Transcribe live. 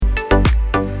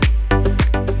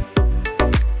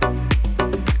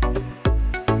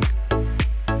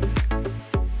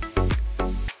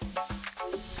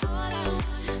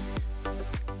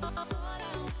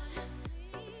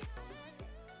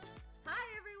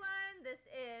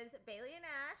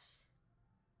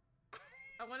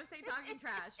want to say talking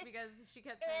trash because she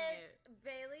kept saying It's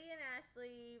Bailey and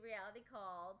Ashley reality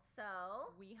called,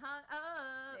 so we hung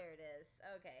up. there it is.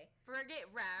 Okay.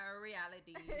 Forget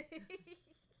reality.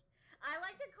 I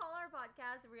like to call our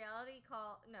podcast reality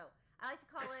call. No, I like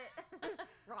to call it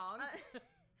Wrong.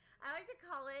 I like to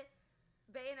call it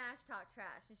Bay and Ash Talk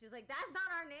Trash. And she's like, that's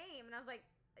not our name. And I was like,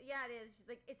 yeah, it is.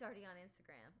 She's like, it's already on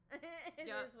Instagram.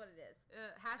 It is what it is.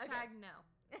 Hashtag okay. no.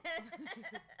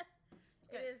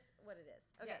 It is what it is.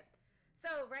 Okay. Yes.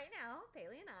 So right now,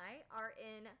 Bailey and I are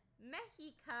in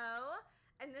Mexico.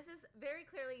 And this is very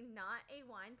clearly not a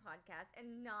wine podcast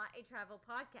and not a travel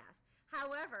podcast.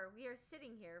 However, we are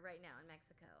sitting here right now in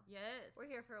Mexico. Yes.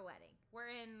 We're here for a wedding.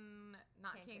 We're in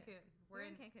not Cancun. We're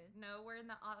in Cancun. No, we're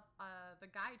in the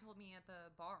guy told me at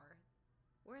the bar.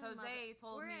 Jose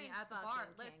told me at the bar.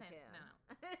 Listen, no.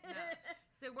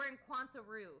 So we're in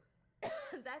Quantaru.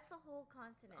 That's the whole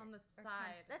continent. It's on the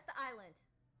side. That's the island.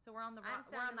 So we're on the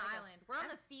island. We're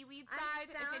on the seaweed side.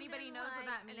 If anybody knows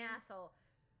what that means. An asshole.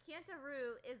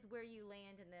 Quantaru is where you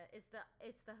land in the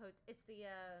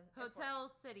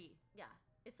hotel city. Yeah,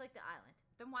 it's like the island.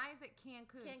 Then why is it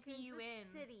Cancun? Cancun's C-U-N.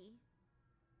 the city.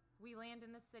 We land in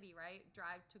the city, right?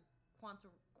 Drive to Quantaru.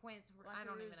 I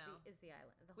don't even know. Is the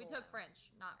island? We took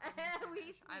French, not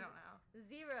Spanish. I don't know.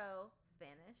 Zero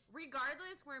Spanish.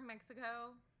 Regardless, we're in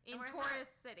Mexico. In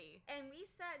tourist city. And we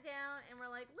sat down and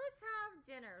we're like, let's have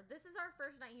dinner. This is our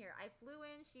first night here. I flew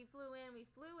in, she flew in, we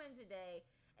flew in today.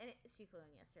 And she flew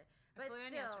in yesterday.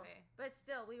 But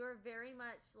still, we were very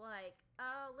much like,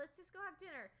 oh, let's just go have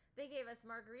dinner. They gave us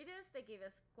margaritas, they gave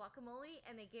us guacamole,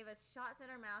 and they gave us shots in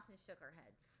our mouth and shook our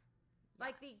heads. Yeah.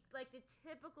 Like the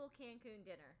typical Cancun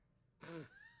dinner.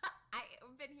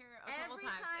 I've been here a couple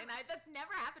times, and that's never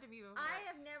happened to me before. I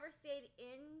have never stayed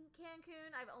in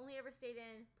Cancun. I've only ever stayed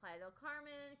in Playa del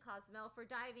Carmen, Cozumel for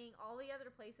diving, all the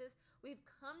other places. We've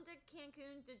come to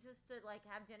Cancun to like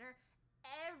have dinner.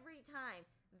 Every time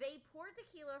they pour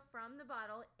tequila from the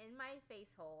bottle in my face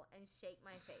hole and shake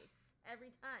my face. Every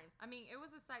time. I mean, it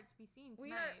was a sight to be seen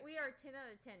tonight. We are 10 out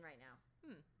of 10 right now.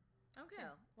 Okay.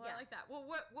 So, well, yeah. I like that. Well,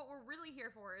 what we're really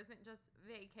here for isn't just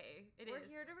vacay. We're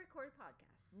here to record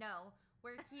podcasts. No,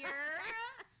 we're here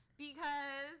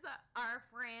because our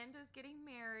friend is getting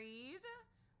married,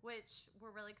 which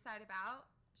we're really excited about.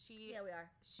 We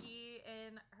are. She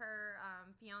and her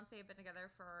fiance have been together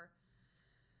for,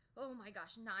 oh my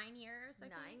gosh, 9 years.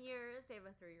 9 years. They have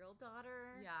a 3-year-old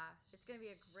daughter. Yeah. It's going to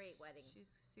be a great wedding.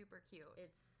 She's super cute.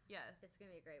 It's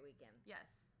going to be a great weekend. Yes.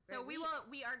 So we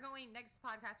are going, next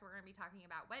podcast, we're going to be talking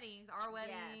about weddings, our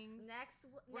weddings. Yes,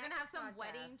 we're going to have some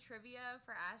wedding trivia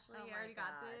for Ashley. I already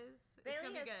got this. It's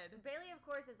going to be good. Bailey, of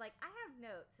course, is like, I have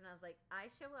notes. And I was like,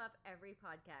 I show up every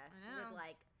podcast with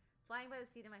like, flying by the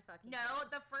seat of my fucking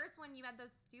pants. The first one, you had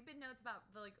those stupid notes about,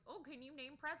 can you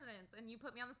name presidents? And you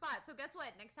put me on the spot. So guess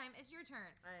what? Next time, it's your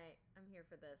turn. All right. I'm here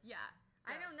for this. Yeah.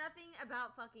 So. I know nothing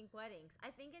about fucking weddings.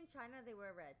 I think in China, they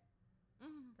wear red.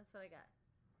 Mm-hmm. That's what I got.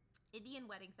 Indian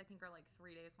weddings, I think, are like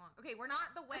 3 days long. Okay, we're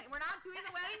not doing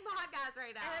the wedding podcast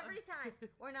right now. Every time.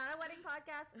 We're not a wedding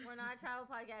podcast. We're not a travel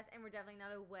podcast. And we're definitely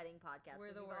not a wedding podcast.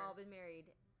 We've all been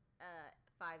married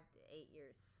 5 to 8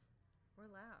 years. We're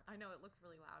loud. I know, it looks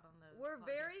really loud on the We're podcast.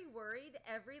 Very worried.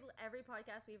 Every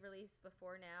podcast we've released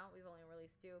before now, we've only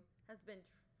released 2, has been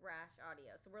trash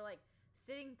audio. So we're like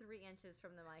sitting 3 inches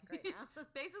from the mic right now.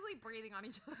 Basically breathing on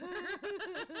each other.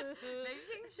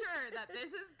 Making sure that this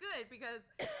is good because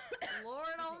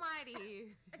Lord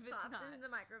Almighty. If it's not in the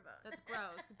microphone. That's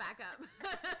gross. Back up.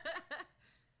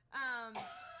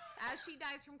 As she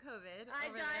dies from COVID. I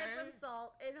died from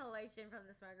salt inhalation from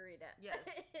this margarita. Yes.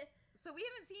 So we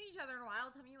haven't seen each other in a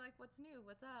while. Tell me, what's new?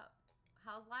 What's up?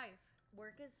 How's life?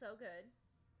 Work is so good.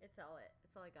 It's all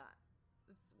I got.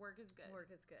 Work is good.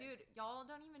 Work is good. Dude, y'all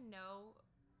don't even know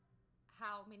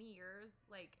how many years,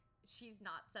 she's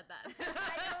not said that.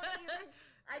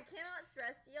 I cannot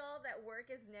stress y'all that work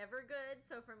is never good.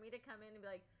 So for me to come in and be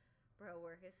like, bro,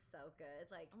 work is so good.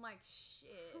 I'm like,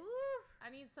 shit. Whew. I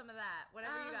need some of that.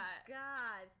 Whatever you got.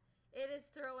 God. It is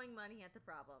throwing money at the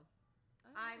problem.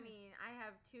 Okay. I mean, I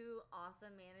have 2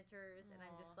 awesome managers, and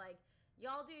I'm just like,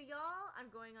 y'all do y'all. I'm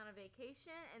going on a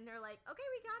vacation, and they're like, okay,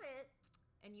 we got it.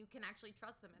 And you can actually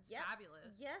trust them. It's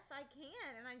fabulous. Yes, I can.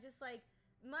 And I'm just like,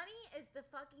 money is the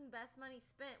fucking best money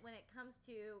spent when it comes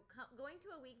to going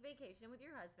to a week vacation with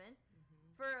your husband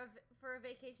for a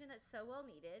vacation that's so well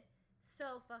needed.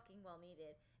 So fucking well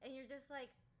needed. And you're just like,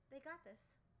 they got this.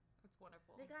 It's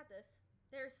wonderful. They got this.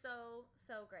 They're so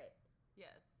great.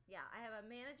 Yes. Yeah, I have a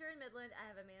manager in Midland, I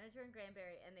have a manager in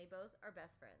Granbury, and they both are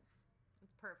best friends.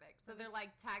 It's perfect. So they're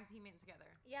like tag teaming together.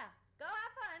 Yeah. Go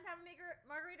have fun. Have a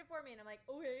margarita for me, and I'm like,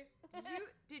 okay.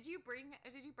 Did you break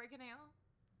a nail?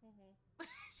 Mm-hmm.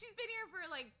 She's been here for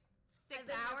like 6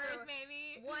 hours,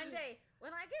 maybe. One day,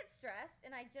 when I get stressed,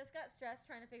 and I just got stressed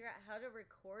trying to figure out how to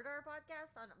record our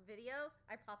podcast on video,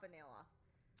 I pop a nail off.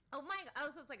 Oh my! Oh,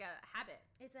 so it's like a habit.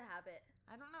 It's a habit.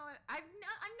 I don't know. I've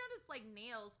noticed like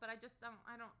nails, but I just don't.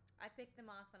 I pick them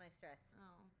off when I stress.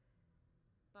 Oh,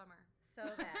 bummer. So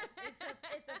bad.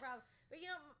 It's a problem. But you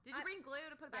know, did you bring glue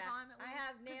to put it back on? I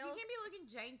have nails. You can't be looking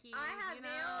janky. I have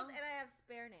nails and I have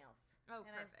spare nails. Oh,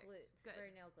 and perfect. I have glue,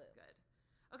 spare nail glue. Good.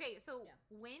 Okay, so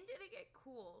when did it get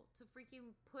cool to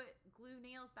freaking put glue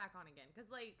nails back on again?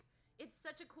 Because like it's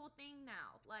such a cool thing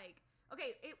now. Like,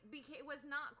 okay, it was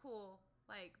not cool.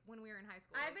 Like when we were in high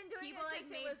school, I've been doing people it like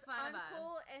made fun of us.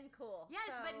 Uncool and cool.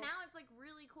 Yes, but now it's like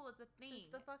really cool. It's a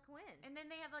thing. Since the fuck when? And then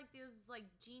they have like those like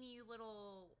genie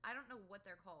little, I don't know what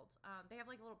they're called. They have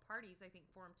like little parties I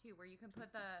think for them too, where you can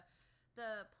put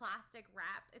the plastic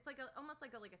wrap. It's like almost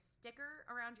like a sticker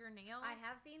around your nail. I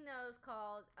have seen those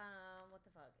called what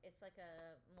the fuck? It's like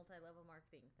a multi-level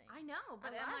marketing thing. I know,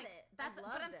 but I love like it.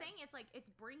 I'm saying it's like it's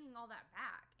bringing all that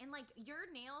back. And like your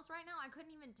nails right now, I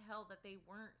couldn't even tell that they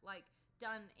weren't like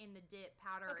done in the dip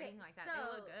powder or anything like that. So they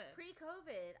look good.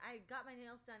 Pre-COVID, I got my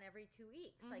nails done every 2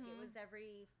 weeks. Like it was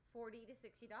every $40 to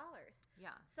 $60.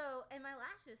 Yeah. So, and my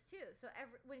lashes too. So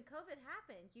when COVID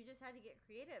happened, you just had to get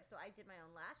creative. So I did my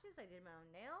own lashes, I did my own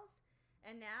nails,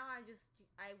 and now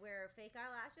I wear fake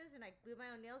eyelashes and I glue my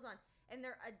own nails on, and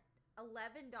they're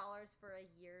 $11 for a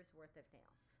year's worth of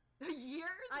nails. A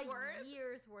year's worth? A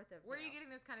year's worth of nails. Where are you getting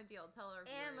this kind of deal? Tell our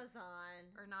viewers. Amazon.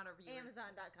 Or not our viewers.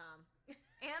 Amazon.com.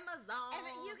 Amazon. And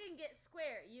you can get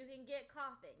square. You can get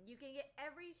coffin. You can get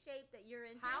every shape that you're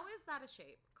into. How is that a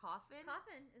shape? Coffin?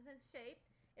 Coffin is a shape.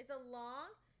 It's a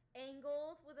long,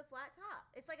 angled with a flat top.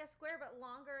 It's like a square but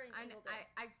longer and angled.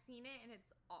 I've seen it and it's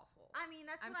awful. I mean,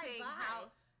 that's what I buy.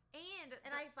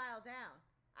 And I file down.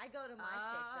 I go to my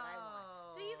shape that I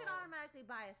want. So you can automatically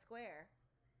buy a square.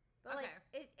 But like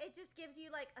it just gives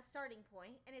you like a starting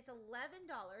point, and it's $11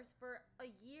 for a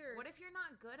year. What if you're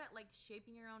not good at like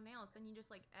shaping your own nails? Then you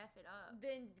just like F it up.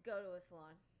 Then go to a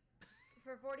salon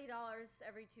for $40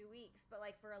 every 2 weeks. But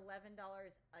like for $11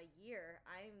 a year,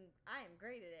 I am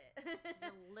great at it.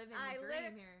 You're living the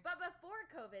dream here. But before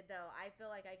COVID though, I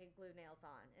feel like I could glue nails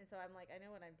on, and so I'm like, I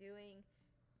know what I'm doing.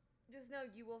 Just know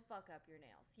you will fuck up your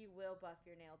nails. You will buff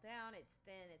your nail down. It's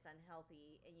thin, it's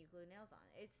unhealthy, and you glue nails on.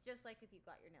 It's just like if you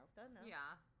got your nails done, though.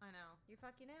 Yeah, I know. You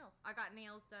fuck your nails. I got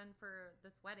nails done for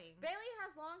this wedding. Bailey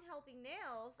has long, healthy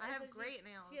nails. I have great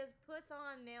nails. She puts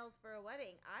on nails for a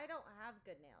wedding. I don't have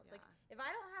good nails. Yeah. Like, if I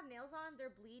don't have nails on,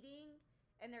 they're bleeding,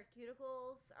 and their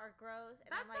cuticles are gross.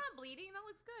 And That's not bleeding. That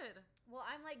looks good. Well,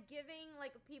 I'm like giving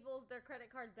like their credit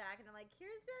cards back, and I'm like,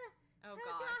 here's your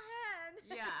hand.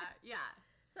 Yeah.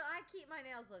 So I keep my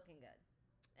nails looking good,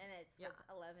 and it's with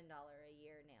 $11 a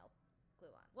year nail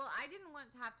glue on. Well, I didn't want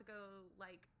to have to go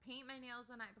like paint my nails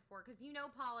the night before because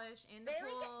polish in the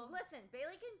pool.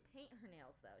 Bailey can paint her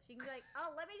nails though. She can be like,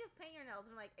 "Oh, let me just paint your nails,"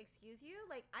 and I'm like, "Excuse you?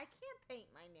 Like I can't paint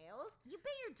my nails. You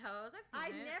paint your toes.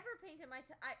 I've seen it. Never painted my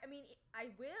toes. I mean,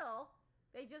 I will.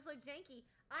 They just look janky.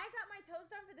 I got my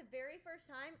toes done for the very first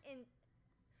time in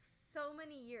so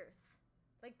many years,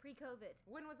 like pre-COVID.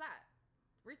 When was that?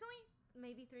 Recently?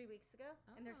 Maybe 3 weeks ago,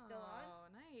 and they're still on. Oh,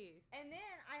 nice. And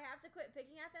then I have to quit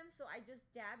picking at them, so I just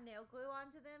dab nail glue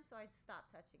onto them, so I'd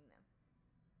stop touching them.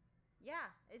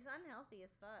 Yeah, it's unhealthy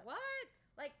as fuck. What?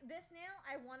 Like, this nail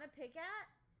I want to pick at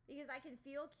because I can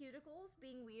feel cuticles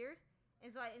being weird,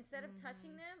 and so instead of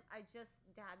touching them, I just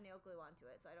dab nail glue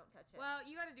onto it, so I don't touch it. Well,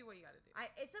 you gotta do what you gotta do.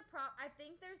 I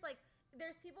think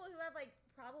there's people who have, like,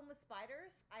 problem with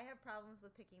spiders. I have problems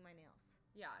with picking my nails.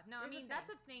 Yeah, no, I mean, that's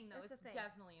a thing, though. It's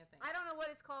definitely a thing. I don't know what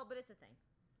it's called, but it's a thing.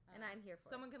 And I'm here for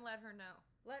Someone can let her know.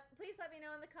 Please let me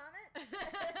know in the comments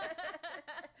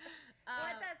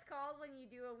what that's called when you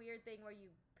do a weird thing where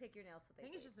you pick your nails. I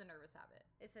think it's just a nervous habit.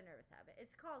 It's a nervous habit.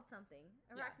 It's called something.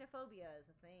 Arachnophobia is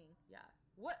a thing. Yeah.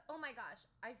 What? Oh my gosh.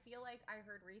 I feel like I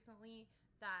heard recently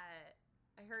that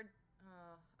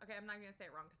okay, I'm not going to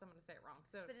say it wrong because I'm going to say it wrong.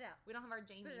 So spit it out. We don't have our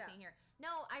Jamie thing here.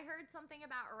 No, I heard something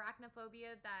about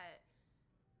arachnophobia that...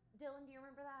 Dylan, do you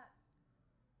remember that?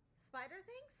 Spider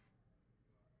things?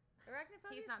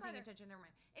 Arachnophobia. He's not paying attention. Never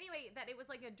mind. Anyway, that it was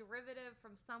like a derivative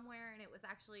from somewhere, and it was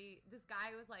actually this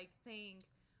guy was like saying,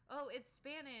 "Oh, it's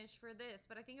Spanish for this,"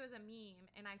 but I think it was a meme,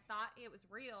 and I thought it was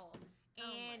real.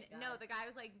 And no, the guy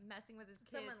was like messing with his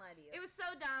kids. Someone lied to you. It was so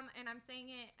dumb, and I'm saying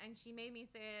it, and she made me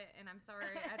say it, and I'm sorry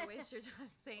I had to waste your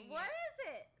time saying What is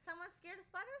it? Someone's scared of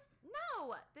spiders?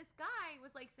 No, this guy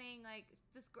was like saying like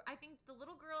this. I think the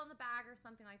little girl in the bag or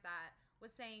something like that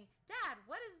was saying, "Dad,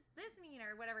 what does this mean?" Or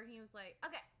or whatever. He was like,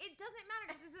 okay, it doesn't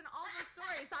matter because it's in all the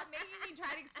stories. Stop making me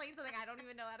try to explain something I don't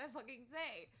even know how to fucking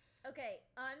say. Okay,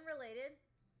 unrelated.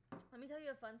 Let me tell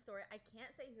you a fun story. I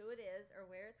can't say who it is or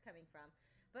where it's coming from,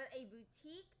 but a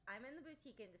boutique, I'm in the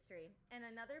boutique industry, and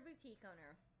another boutique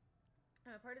owner,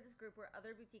 I'm a part of this group where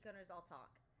other boutique owners all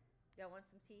talk. Y'all want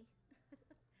some tea?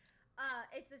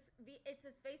 It's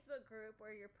this Facebook group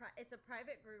where it's a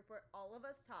private group where all of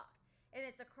us talk, and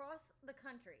it's across the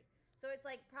country. So it's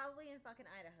like probably in fucking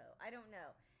Idaho. I don't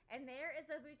know. And there is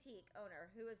a boutique owner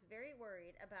who is very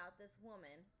worried about this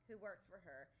woman who works for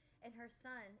her, and her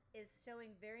son is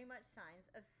showing very much signs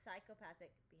of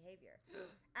psychopathic behavior.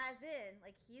 As in,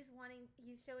 like he's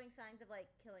showing signs of like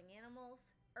killing animals.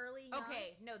 Early young.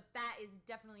 Okay, no, that is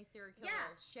definitely serial killer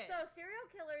shit. So serial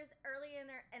killers early in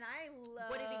there, and I love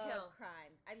what did he kill?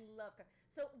 Crime. I love crime.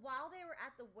 So while they were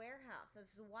at the warehouse, this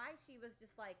is why she was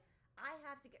just like, I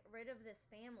have to get rid of this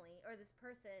family or this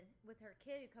person with her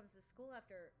kid who comes to school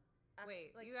after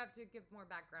Wait, like, you have to give more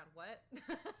background. What?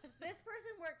 This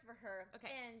person works for her.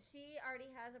 Okay. And she already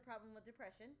has a problem with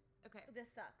depression. Okay. This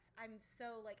sucks. I'm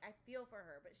so like, I feel for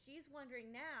her, but she's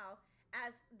wondering now,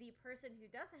 as the person who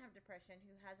doesn't have depression,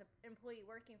 who has an employee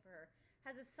working for her,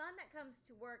 has a son that comes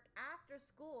to work after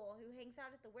school who hangs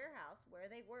out at the warehouse where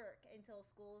they work until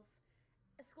school's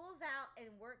out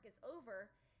and work is over.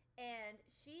 And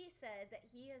she said that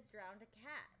he has drowned a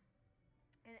cat.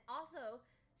 And also,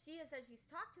 she has said she's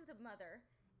talked to the mother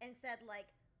and said, like,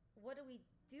 what do we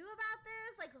do about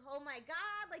this? Like, oh my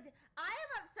God. Like, I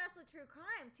am obsessed with true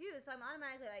crime, too. So I'm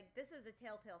automatically like, this is a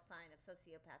telltale sign of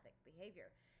sociopathic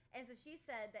behavior. And so she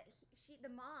said that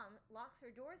the mom locks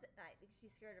her doors at night because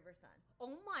she's scared of her son.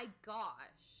 Oh my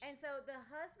gosh. And so the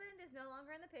husband is no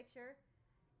longer in the picture,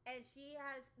 and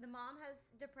the mom has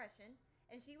depression,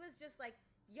 and she was just like,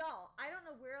 y'all, I don't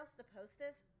know where else to post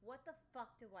this. What the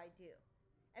fuck do I do?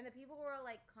 And the people were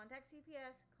like, contact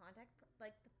CPS, contact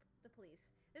like the police.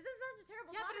 This is such a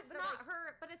terrible topic.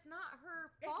 But it's not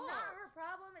her fault. It's not her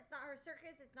problem. It's not her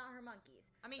circus. It's not her monkeys.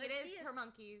 I mean, it is her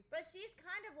monkeys. But she's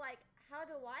kind of like, how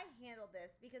do I handle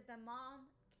this? Because the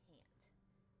mom can't.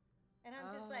 And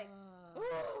I'm just like,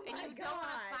 oh and my you God. don't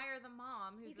want to fire the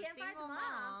mom who's a single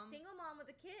mom. Single mom with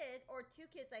a kid, or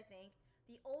 2 kids, I think.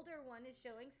 The older one is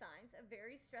showing signs of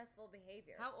very stressful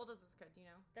behavior. How old is this kid? Do you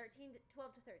know? 12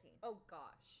 to 13. Oh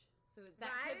gosh. So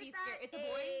that could be scary. It's a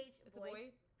boy. It's a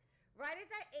boy. Right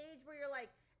at that age where you're like,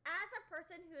 as a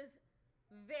person who is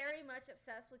very much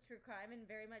obsessed with true crime and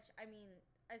very much,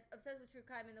 as obsessed with true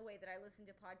crime in the way that I listen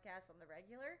to podcasts on the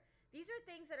regular, these are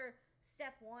things that are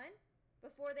step 1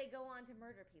 before they go on to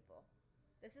murder people.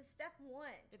 This is step 1.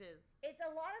 It is. It's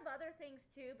a lot of other things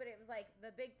too, but it was like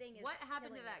the big thing is what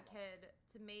happened to that kid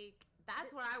to make. That's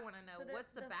what I want to know. So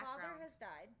what's the background? The father has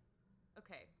died.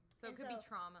 Okay, so it could be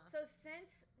trauma. So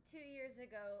since 2 years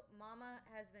ago, Mama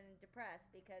has been depressed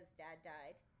because Dad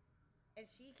died, and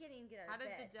she can't even get out of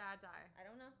bed. How did the dad die? I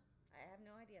don't know. I have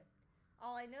no idea.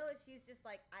 All I know is she's just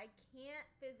like, I can't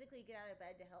physically get out of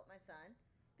bed to help my son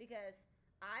because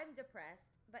I'm depressed,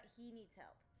 but he needs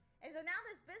help. And so now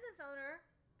this business owner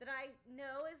that I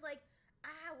know is like,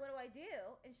 what do I do?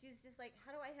 And she's just like,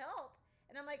 how do I help?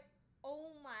 And I'm like,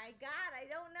 oh my God, I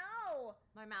don't know.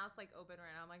 My mouth's like open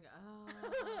right now. I'm like,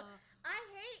 oh. I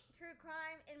hate true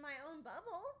crime in my own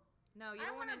bubble. No, you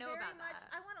don't want to know about that.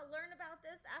 I want to learn about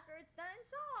this after it's done and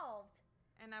solved.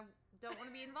 And I don't want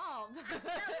to be involved.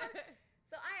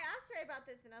 So I asked her about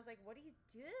this, and I was like, what do you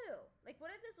do? Like,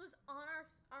 what if this was on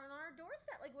our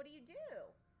doorstep? Like, what do you do?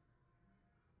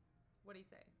 What do you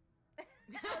say? I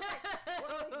was like,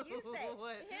 what would you say?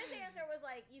 What? His answer was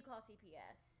like, you call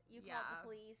CPS. You call the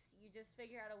police. You just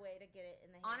figure out a way to get it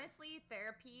in the hands. Honestly,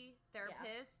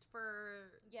 therapist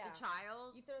for the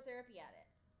child. You throw therapy at it.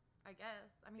 I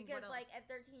guess. I mean, because what else? Like at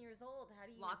 13 years old, how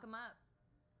do you lock them up?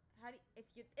 How do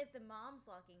if the mom's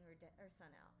locking her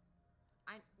son out?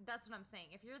 That's what I'm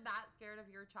saying. If you're that scared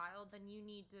of your child, then you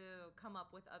need to come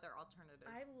up with other alternatives.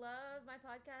 I love my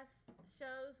podcast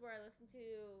shows where I listen to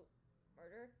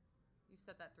murder. You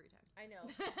said that 3 times. I know.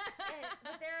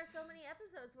 But there are so many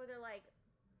episodes where they're like,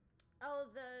 oh,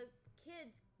 the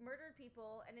kids murdered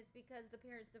people, and it's because the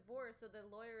parents divorced, so the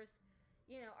lawyers,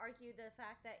 argued the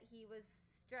fact that he was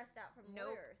stressed out from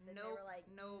lawyers. And they were like,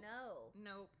 no.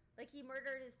 Like, he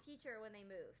murdered his teacher when they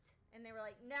moved. And they were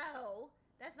like, no,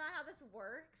 that's not how this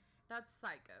works. That's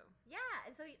psycho. Yeah,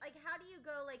 and so, like, how do you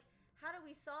go, like, how do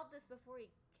we solve this before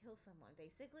we kill someone,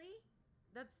 basically?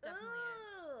 That's definitely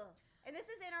it. And this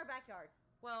is in our backyard.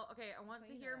 Well, okay, I want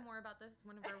to hear more about this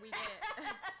whenever we get...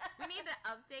 we need to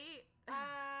update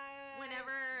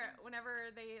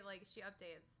whenever they, like, she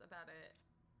updates about it.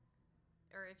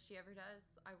 Or if she ever does.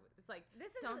 It's like... This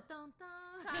is dun, dun, dun.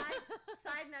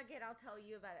 Side nugget, I'll tell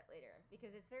you about it later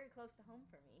because it's very close to home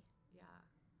for me. Yeah.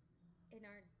 In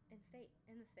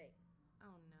the state.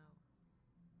 Oh no.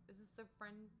 Is this the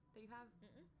friend that you have?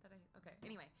 Mm-mm. Okay.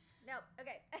 Anyway. No.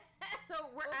 Okay. So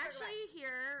we're actually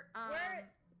here. We're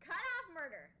cut off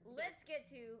murder. Let's get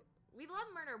to. We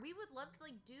love murder. We would love to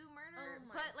do murder,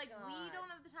 but we don't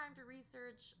have the time to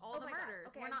research all the murders.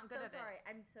 Okay, we're not good at it.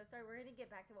 I'm so sorry. We're gonna get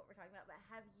back to what we're talking about, but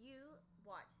have you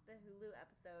watched the Hulu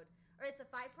episode? Or it's a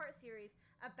 5-part series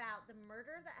about the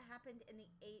murder that happened in the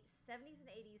 70s and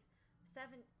 80s,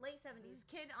 late 70s. This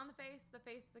kid on the face of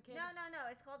the kid. No.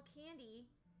 It's called Candy,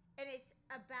 and it's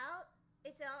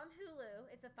on Hulu.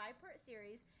 It's a 5-part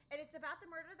series, and it's about the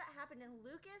murder that happened in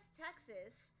Lucas,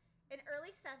 Texas, in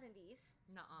early 70s.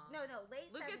 Nuh-uh. No, late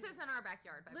Lucas 70s. is in our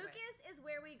backyard, by the way. Lucas is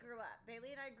where we grew up.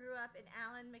 Bailey and I grew up in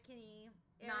Allen, McKinney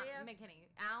Not area. McKinney.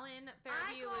 Allen,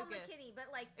 Fairview, I call Lucas. McKinney, but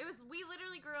we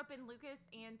literally grew up in Lucas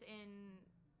and in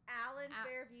Allen,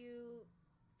 Fairview.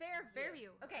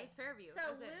 Fairview. Okay. It's Fairview.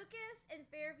 So Lucas and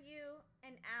Fairview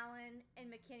and Allen and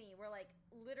McKinney were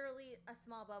literally a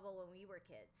small bubble when we were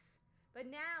kids. But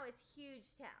now it's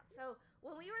huge town. So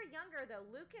when we were younger, though,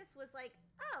 Lucas was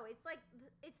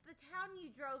it's the town you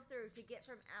drove through to get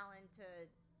from Allen to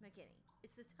McKinney.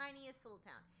 It's the tiniest little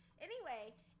town.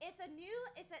 Anyway, it's an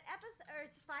episode, or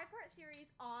it's a 5-part series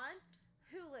on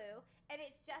Hulu, and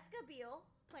it's Jessica Biel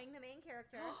playing the main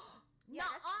character.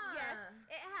 Yes.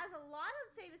 It has a lot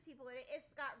of famous people in it.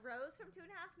 It's got Rose from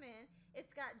 2.5 Men.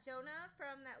 It's got Jonah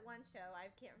from that one show. I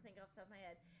can't think off the top of my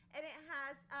head. And it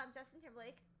has Justin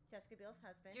Timberlake, Jessica Biel's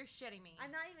husband. You're shitting me.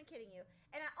 I'm not even kidding you.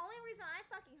 And the only reason I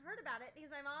fucking heard about it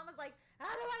because my mom was like,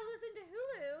 how do I listen to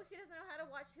Hulu? She doesn't know how to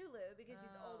watch Hulu because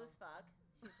she's old as fuck.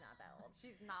 She's not that old.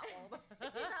 She's not old.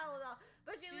 She's not old at all.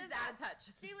 But she's out of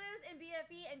touch. She lives in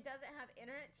BFE and doesn't have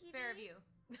internet TV. Fairview.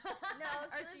 No,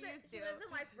 she lives in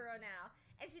Whitesboro now.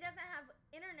 And she doesn't have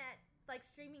internet,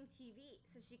 streaming TV.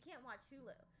 So she can't watch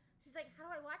Hulu. She's like, how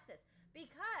do I watch this?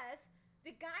 Because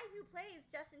the guy who plays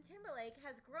Justin Timberlake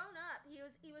has grown up. He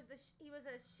was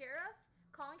a sheriff,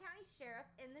 Collin County sheriff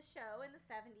in the show in the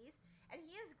 70s, and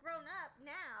he has grown up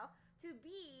now to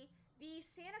be the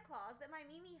Santa Claus that my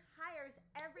Mimi hires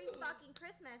every fucking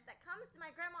Christmas, that comes to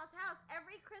my grandma's house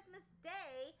every Christmas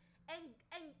day, and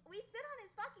we sit on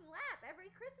his fucking lap every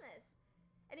Christmas.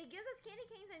 And he gives us candy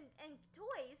canes and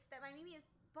toys that my Mimi has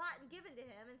bought and given to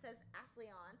him and says Ashley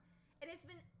on. And it's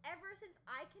been ever since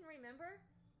I can remember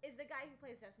is the guy who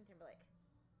plays Justin Timberlake.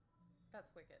 That's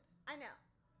wicked. I know.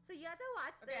 So you have to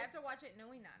watch this. Okay, I have to watch it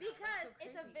knowing that. Because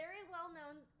it's a very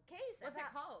well-known case. What's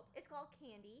it called? It's called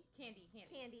Candy. Candy.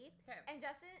 Candy. Okay. And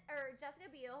Jessica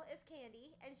Biel is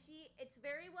Candy, and it's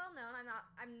very well-known.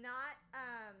 I'm not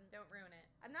Don't ruin it.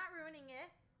 I'm not ruining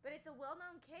it, but it's a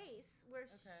well-known case where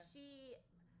she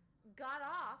got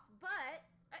off, but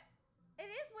it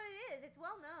is what it is. It's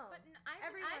well known. But I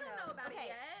don't know about it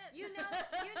yet. You know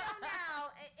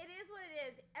now. It is what it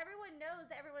is. Everyone knows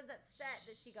that everyone's upset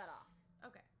that she got off.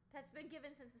 Okay. That's been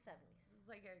given since the 70s. This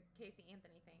is like a Casey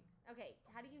Anthony thing. Okay,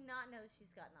 how do you not know she's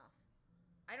gotten off?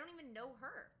 I don't even know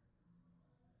her.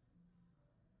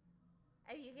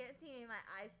 You can't see me. My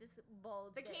eyes just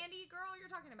bulged. The Candy girl you're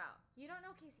talking about. You don't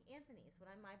know Casey Anthony's when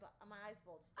my eyes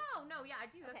bulged. Oh, no, yeah, I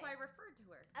do. That's why I referred to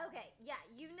her. Okay, yeah,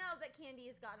 you know that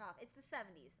Candy has gotten off. It's the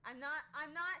 70s. I'm not,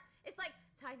 it's like,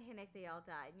 Titanic, they all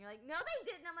died. And you're like, no, they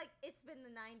didn't. I'm like, it's been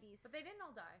the 90s. But they didn't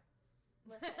all die.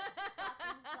 Listen,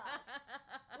 fucking fuck.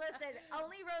 Listen,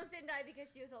 only Rose didn't die because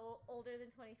she was older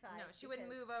than 25. No, she wouldn't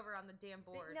move over on the damn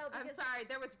board. No, I'm sorry,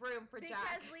 there was room for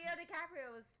Jack.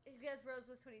 Because Rose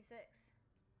was 26.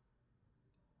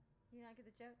 You not get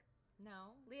the joke?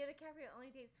 No. Leo DiCaprio only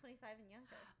dates 25 and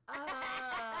younger.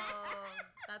 Oh,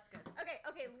 that's good.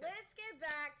 Okay, let's get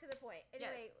back to the point.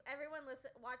 Anyway, yes. Everyone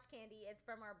watch Candy. It's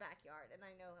from our backyard, and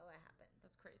I know how it happened.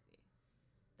 That's crazy.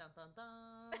 Dun, dun,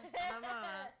 dun. Dun, dun,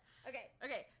 dun.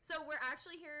 Okay, so we're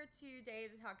actually here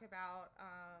today to talk about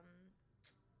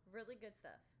really good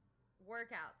stuff.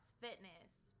 Workouts,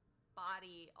 fitness,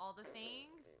 body, all the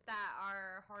things that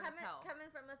are hard as hell. Coming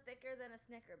from a thicker than a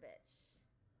Snicker bitch.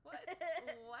 What?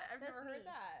 What? I've never heard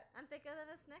that. I'm thicker than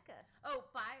a Snicker. Oh,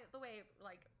 by the way,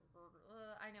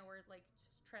 I know we're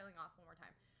just trailing off one more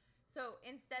time. So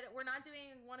instead, we're not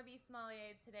doing wannabe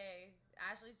sommelier today.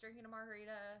 Ashley's drinking a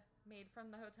margarita made from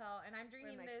the hotel, and I'm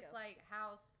drinking this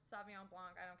house Sauvignon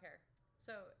Blanc. I don't care.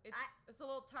 So it's a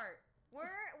little tart. We're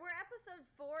episode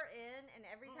 4 in, and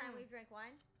every time we drink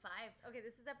wine. 5. Okay,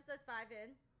 this is episode 5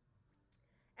 in.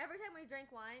 Every time we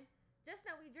drink wine, just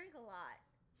know we drink a lot.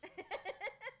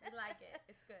 We like it.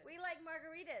 It's good. We like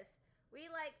margaritas.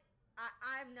 We like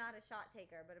I'm not a shot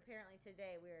taker, but apparently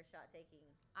today we were shot taking.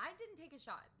 I didn't take a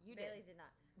shot. You Bailey did. did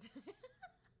not.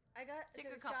 I took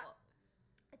a couple. Shot.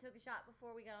 I took a shot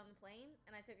before we got on the plane,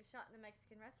 and I took a shot in the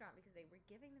Mexican restaurant because they were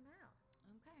giving them out.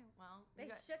 Okay, well. They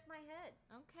shook my head.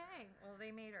 Okay, well,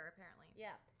 they made her, apparently.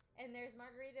 Yeah, and there's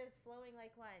margaritas flowing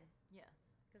like wine. Yes.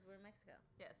 Because we're in Mexico.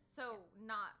 Yes, so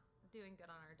not doing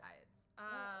good on our diets.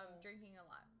 Drinking a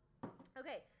lot.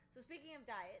 Okay, so speaking of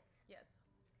diets. Yes.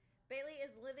 Bailey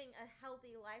is living a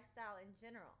healthy lifestyle in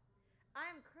general.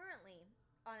 I'm currently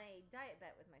on a diet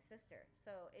bet with my sister.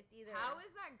 So it's either... How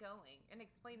is that going? And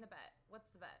explain the bet. What's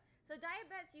the bet? So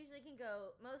diet bets usually can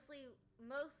go mostly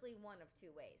one of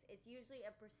two ways. It's usually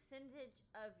a percentage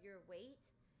of your weight,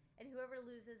 and whoever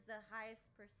loses the highest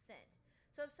percent.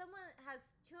 So if someone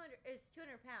is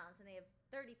 200 pounds and they have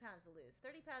 30 pounds to lose,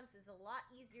 30 pounds is a lot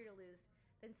easier to lose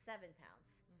than 7 pounds.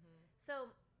 Mm-hmm. So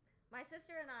my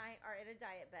sister and I are in a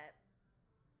diet bet.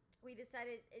 We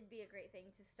decided it'd be a great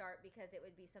thing to start because it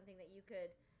would be something that you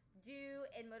could do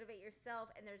and motivate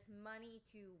yourself, and there's money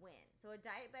to win. So a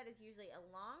diet bet is usually a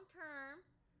long-term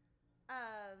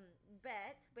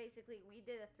bet. Basically, we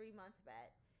did a 3-month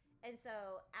bet. And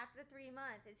so after 3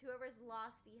 months, it's whoever's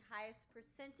lost the highest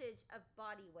percentage of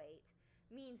body weight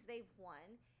means they've won.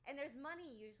 And there's money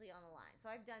usually on the line. So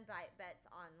I've done diet bets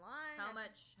online. How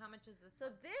much is this?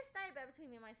 So this diet bet between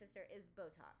me and my sister is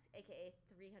Botox, aka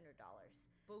 $300.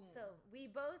 Boom. So we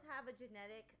both have a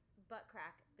genetic butt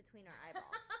crack between our eyeballs.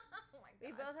 Oh my God.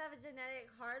 We both have a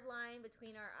genetic hard line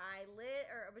between our eyelid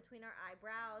or between our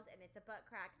eyebrows, and it's a butt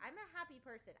crack. I'm a happy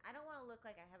person. I don't want to look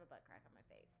like I have a butt crack on my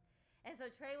face. And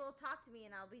so Trey will talk to me,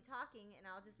 and I'll be talking, and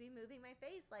I'll just be moving my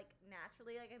face like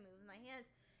naturally, like I move my hands.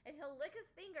 And he'll lick his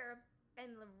finger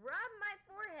and rub my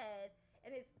forehead, and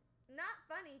it's not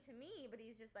funny to me, but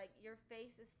he's just like, your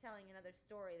face is telling another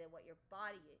story than what your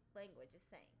body language is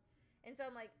saying. And so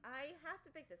I'm like, I have to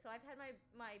fix it. So I've had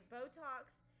my Botox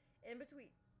in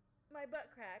between my butt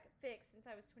crack fixed since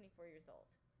I was 24 years old.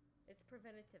 It's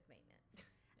preventative maintenance.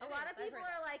 A lot of people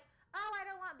are like, oh, I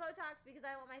don't want Botox because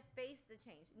I don't want my face to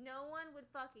change. No one would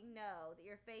fucking know that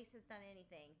your face has done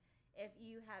anything if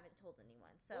you haven't told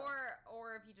anyone. So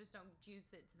or if you just don't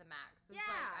juice it to the max. So yeah. It's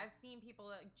like, I've seen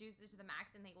people that juice it to the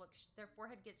max and their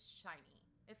forehead gets shiny.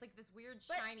 It's like this weird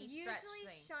shiny stretch thing.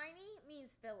 Usually shiny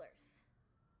means fillers.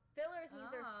 Fillers means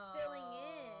they're filling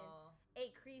in a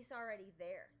crease already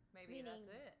there. Maybe that's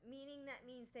it. Meaning that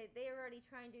means that they're already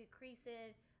trying to crease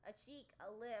in a cheek, a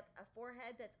lip, a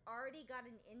forehead that's already got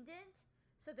an indent.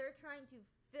 So they're trying to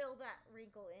fill that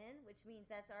wrinkle in, which means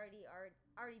that's already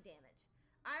damaged.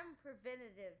 I'm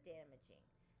preventative damaging.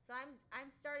 So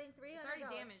I'm starting $300. It's already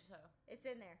damaged though. It's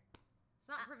in there. It's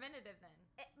not preventative then.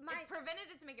 It's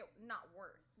preventative to make it not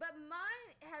worse. But mine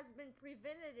has been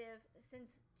preventative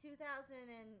since 2000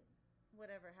 and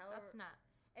whatever, however. That's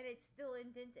nuts. And it's still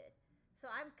indented. So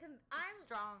I'm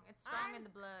strong. It's strong in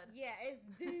the blood. Yeah, it's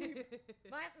deep.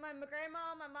 my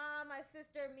grandma, my mom, my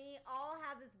sister, me, all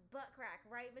have this butt crack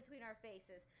right between our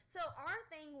faces. So our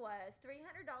thing was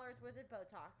 $300 worth of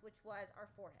Botox, which was our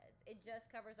foreheads. It just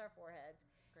covers our foreheads.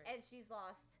 Great. And she's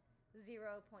lost 0.0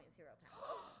 pounds.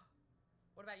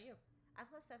 What about you? I've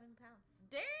lost 7 pounds.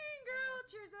 Dang, girl.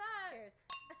 Cheers to that. Cheers.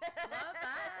 Love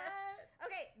that.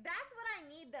 Okay, that's what I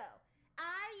need, though.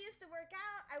 I used to work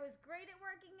out. I was great at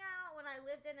working out when I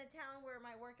lived in a town where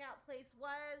my workout place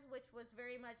was, which was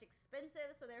very much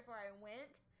expensive, so therefore I went.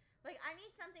 Like, I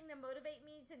need something to motivate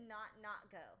me to not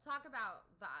go. Talk about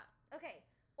that. Okay,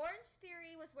 Orange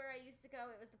Theory was where I used to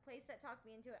go. It was the place that talked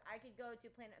me into it. I could go to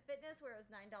Planet Fitness where it was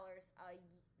 $9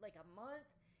 a month,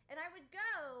 and I would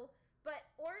go, but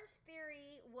Orange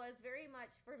Theory was very much,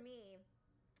 for me,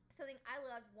 something I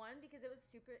loved. One, because it was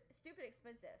stupid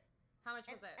expensive. How much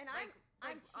was it? And I'm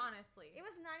cheap. Honestly. It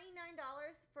was $99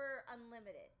 for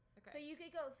unlimited. Okay. So you could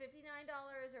go $59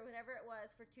 or whatever it was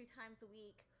for 2 times a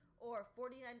week, or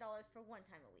 $49 for 1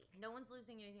 time a week. No one's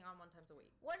losing anything on 1 time a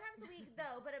week. 1 time a week,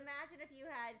 though. But imagine if you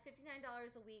had $59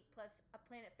 a week plus a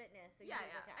Planet Fitness. So yeah,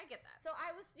 I get that. So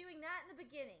I was doing that in the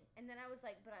beginning, and then I was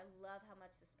like, but I love how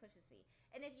much this pushes me.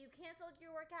 And if you canceled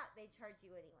your workout, they'd charge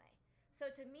you anyway. So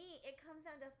to me, it comes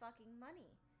down to fucking money.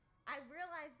 I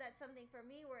realized that's something for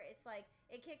me where it's like,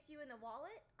 it kicks you in the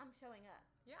wallet, I'm showing up.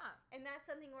 Yeah. And that's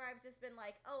something where I've just been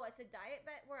like, oh, it's a diet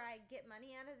bet where I get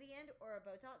money out of the end, or a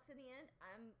Botox in the end.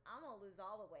 I'm gonna lose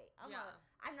all the weight. I'm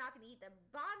not gonna eat the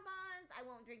bonbons. I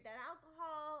won't drink that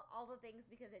alcohol, all the things,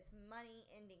 because it's money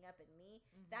ending up in me.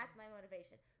 Mm-hmm. That's my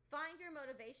motivation. Find your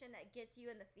motivation that gets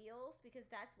you in the feels, because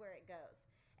that's where it goes.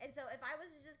 And so if I was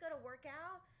to just go to work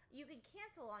out, you can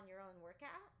cancel on your own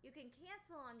workout. You can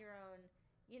cancel on your own,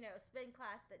 spin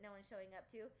class that no one's showing up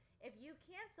to. If you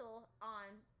cancel on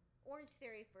Orange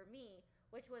Theory for me,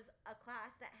 which was a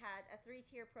class that had a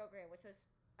 3-tier program, which was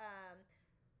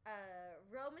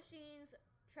row machines,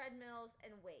 treadmills,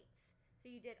 and weights. So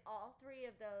you did all 3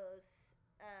 of those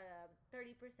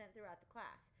 30% throughout the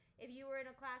class. If you were in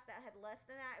a class that had less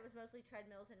than that, it was mostly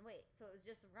treadmills and weights. So it was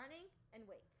just running and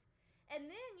weights. And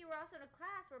then you were also in a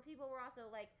class where people were also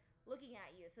like looking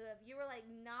at you. So if you were like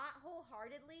not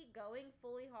wholeheartedly going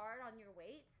fully hard on your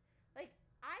weights, like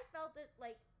I felt that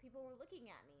like people were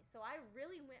looking at me. So I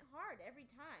really went hard every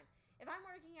time. If I'm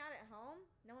working out at home,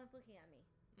 no one's looking at me.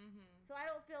 Mm-hmm. So I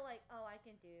don't feel like, oh, I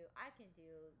can do, 8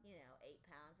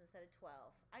 pounds instead of 12.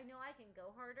 I know I can go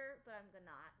harder, but I'm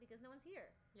not because no one's here.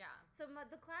 Yeah. So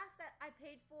the class that I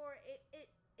paid for,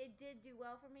 it did do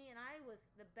well for me, and I was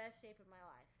the best shape of my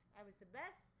life. I was the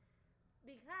best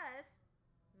because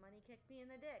money kicked me in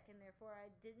the dick, and therefore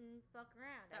I didn't fuck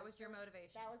around. That was your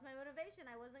motivation. That was my motivation.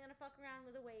 I wasn't going to fuck around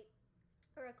with a weight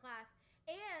or a class.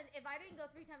 And if I didn't go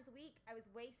 3 times a week, I was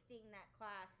wasting that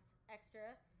class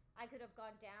extra. I could have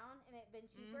gone down and it been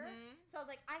cheaper. Mm-hmm. So I was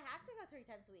like, I have to go 3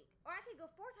 times a week. Or I could go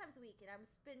 4 times a week and I'm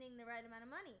spending the right amount of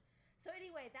money. So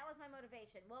anyway, that was my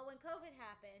motivation. Well, when COVID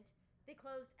happened, they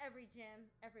closed every gym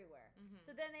everywhere. Mm-hmm.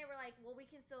 So then they were like, well, we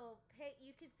can still pay,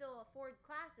 you can still afford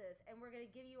classes and we're going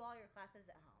to give you all your classes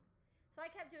at home. So I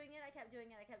kept doing it.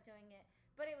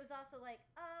 But it was also like,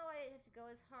 oh, I didn't have to go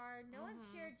as hard. No one's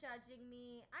here judging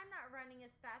me. I'm not running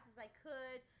as fast as I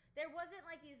could. There wasn't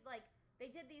like these like, they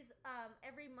did these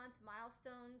every month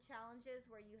milestone challenges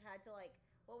where you had to like,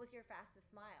 what was your fastest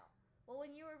mile? Well, when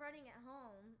you were running at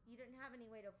home, you didn't have any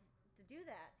way to do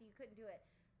that, so you couldn't do it.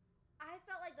 I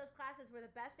felt like those classes were the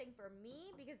best thing for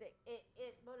me because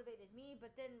it motivated me.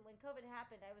 But then when COVID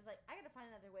happened, I was like, I got to find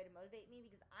another way to motivate me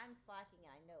because I'm slacking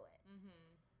and I know it. Mm-hmm.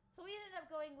 So we ended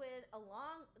up going with a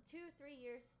long 2-3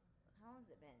 years. How long has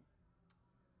it been?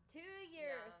 2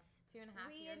 years. Yeah, 2.5 years.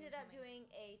 We ended up doing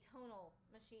a tonal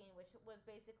machine, which was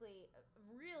basically a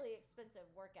really expensive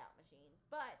workout machine.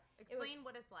 But explain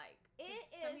what it's like.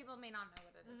 Some people may not know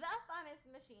what it is. The funnest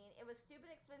machine. It was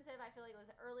stupid expensive. I feel like it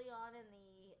was early on in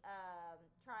the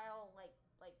trial, like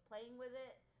playing with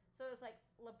it. So it was like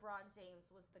LeBron James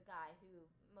was the guy who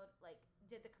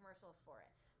did the commercials for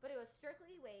it. But it was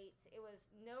strictly weights. It was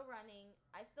no running.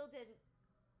 I still did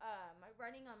my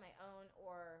running on my own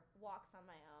or walks on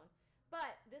my own.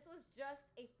 But this was just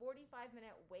a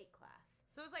 45-minute weight class.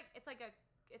 So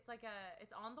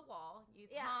it's on the wall. You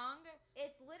tongue.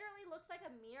 It literally looks like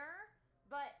a mirror,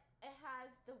 but it has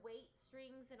the weight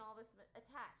strings and all this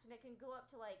attached, and it can go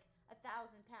up to like 1,000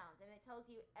 pounds, and it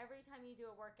tells you every time you do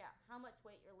a workout how much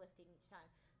weight you're lifting each time.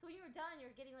 So when you're done,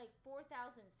 you're getting like 4,000,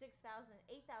 6,000,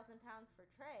 8,000 pounds per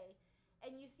tray,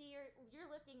 and you see you're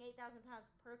lifting 8,000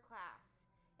 pounds per class,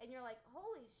 and you're like,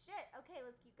 holy shit, okay,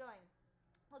 let's keep going.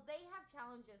 Well, they have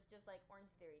challenges just like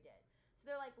Orange Theory did.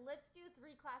 So they're like, let's do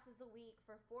 3 classes a week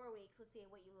for 4 weeks. Let's see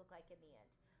what you look like in the end.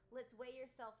 Let's weigh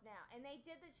yourself now. And they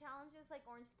did the challenges like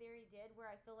Orange Theory did,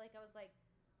 where I feel like I was like,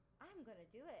 I'm going to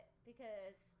do it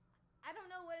because I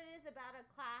don't know what it is about a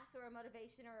class or a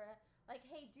motivation or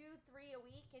hey, do 3 a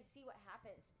week and see what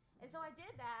happens. And so I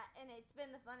did that, and it's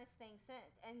been the funnest thing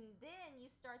since. And then you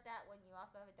start that when you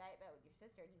also have a diet bet with your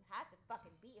sister, and you have to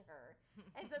fucking beat her.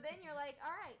 And so then you're like,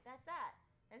 all right, that's that.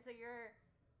 And so you're,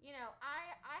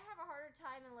 I have a harder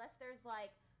time unless there's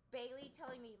like Bailey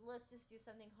telling me, let's just do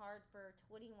something hard for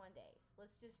 21 days.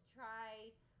 Let's just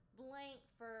try blank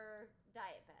for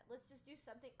diet bet. Let's just do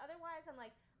something. Otherwise, I'm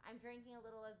like, I'm drinking a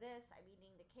little of this. I'm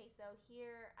eating the queso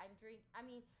here.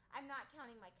 I'm not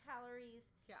counting my calories.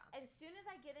 Yeah. As soon as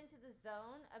I get into the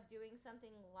zone of doing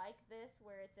something like this,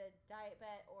 where it's a diet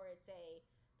bet or it's a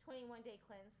 21-day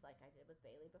cleanse like I did with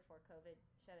Bailey before COVID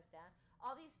shut us down.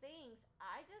 All these things,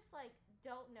 I just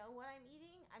don't know what I'm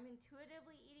eating. I'm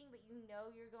intuitively eating, but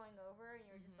you're going over and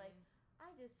you're just like,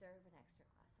 I deserve an extra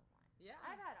glass of wine. Yeah.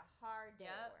 I've had a hard day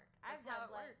at work. I've done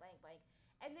blank.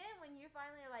 And then when you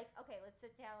finally are like, okay, let's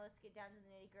sit down, let's get down to the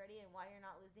nitty-gritty and why you're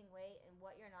not losing weight and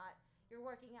what you're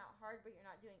working out hard but you're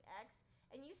not doing X,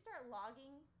 and you start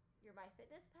logging your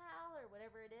MyFitnessPal or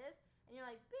whatever it is, and you're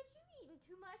like, bitch, you eating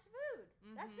too much food.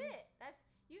 Mm-hmm. That's it.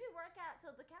 You can work out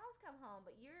till the cows come home,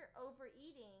 but you're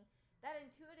overeating. That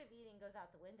intuitive eating goes out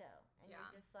the window, and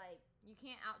you're just like, you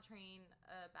can't out-train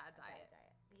a bad diet.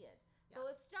 Yeah. So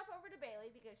let's jump over to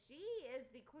Bailey because she is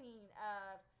the queen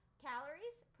of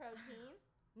calories, protein.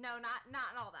 No,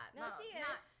 not all that. No, she is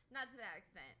not to that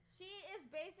extent. She is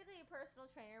basically a personal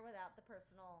trainer without the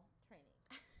personal training.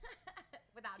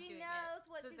 Without she doing it. She knows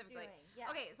what she's doing.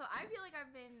 Yeah. Okay, so I feel like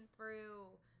I've been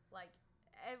through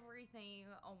everything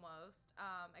almost,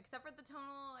 except for the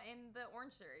tonal and the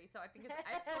Orange Theory. So I think it's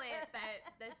excellent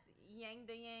that this yang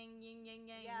to yang, yin yang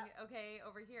yang. Yep. Okay,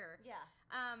 over here. Yeah.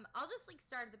 I'll just like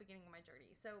start at the beginning of my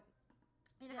journey. So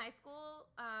in high school,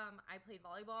 I played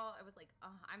volleyball. I was like,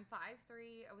 I'm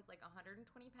 5'3". I was like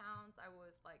 120 pounds. I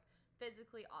was like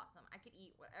physically awesome. I could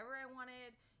eat whatever I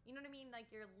wanted. You know what I mean?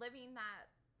 Like you're living that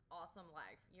awesome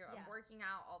life. You're working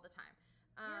out all the time.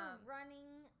 You're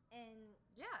running and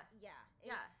you're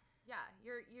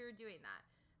doing that.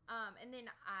 And then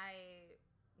I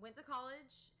went to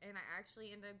college and I actually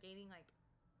ended up gaining like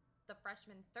the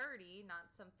freshman 30, not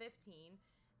some 15.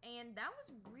 And that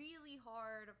was really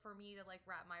hard for me to like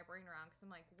wrap my brain around because I'm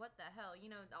like, what the hell?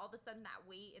 You know, all of a sudden that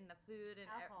weight and the food and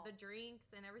the drinks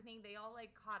and everything, they all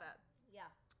like caught up. Yeah.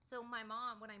 So my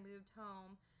mom, when I moved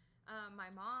home,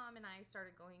 my mom and I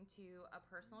started going to a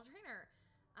personal trainer.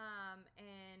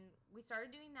 And we started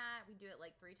doing that. We do it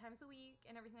like 3 times a week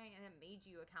and everything. And it made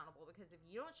you accountable because if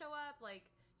you don't show up, like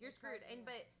you're screwed. And,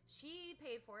 but she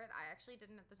paid for it. I actually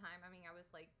didn't at the time. I mean, I was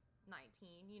like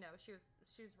 19, you know, she was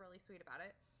really sweet about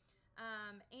it.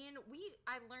 And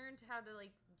I learned how to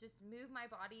like just move my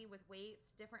body with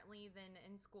weights differently than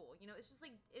in school. You know, it's just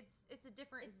like, it's a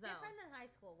different zone. It's different than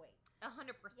high school weights.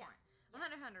 100%. 100%.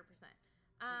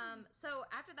 So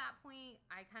after that point,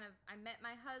 I met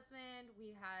my husband.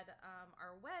 We had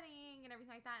our wedding and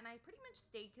everything like that, and I pretty much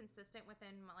stayed consistent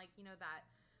within like, you know, that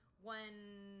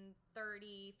 135,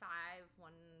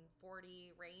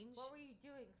 140 range. What were you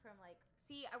doing from like?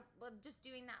 See, just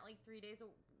doing that like 3 days a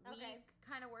week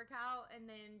kind of workout, and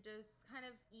then just kind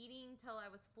of eating till I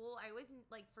was full. I always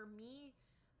like, for me,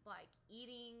 like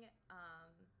eating,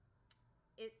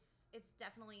 it's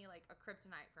definitely like a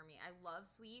kryptonite for me. I love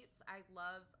sweets. I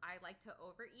like to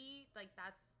overeat. Like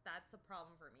that's a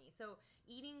problem for me. So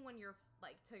eating when you're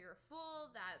like till you're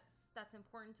full, that's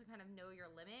important to kind of know your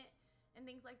limit and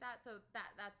things like that. So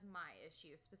that's my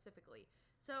issue specifically.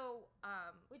 So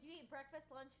would you eat breakfast,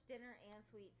 lunch, dinner, and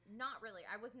sweets? Not really.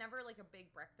 I was never like a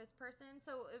big breakfast person.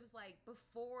 So it was like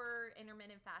before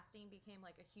intermittent fasting became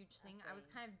like a huge thing. I was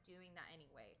kind of doing that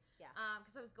anyway. Yeah.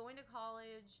 Because I was going to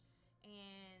college.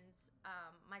 And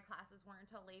my classes weren't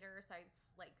until later, so I'd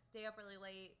like stay up really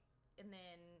late and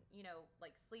then, you know,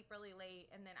 like sleep really late,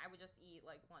 and then I would just eat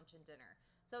like lunch and dinner.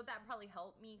 So that probably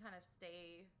helped me kind of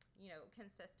stay, you know,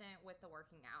 consistent with the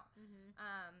working out.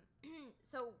 Mm-hmm.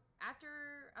 So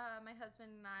after my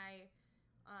husband and I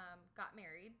got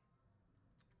married,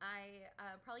 I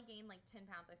probably gained like 10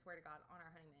 pounds, I swear to God, on our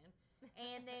honeymoon.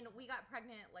 And then we got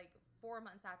pregnant like 4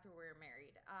 months after we were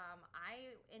married.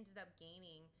 I ended up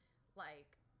gaining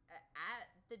like at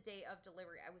the day of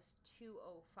delivery, I was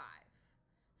 205.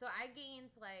 So I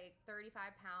gained like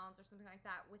 35 pounds or something like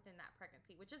that within that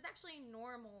pregnancy, which is actually a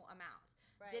normal amount.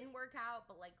 Right. Didn't work out,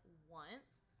 but like once.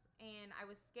 And I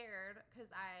was scared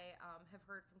because I have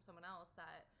heard from someone else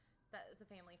that was a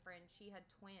family friend. She had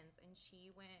twins and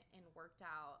she went and worked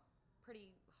out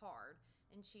pretty hard.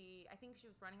 And I think she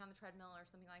was running on the treadmill or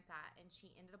something like that. And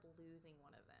she ended up losing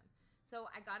one of them. So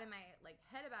I got in my like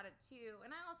head about it too,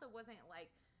 and I also wasn't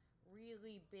like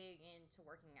really big into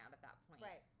working out at that point.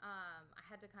 Right. I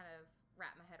had to kind of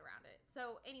wrap my head around it.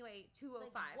 So anyway,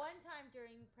 205. Like one time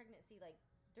during pregnancy, like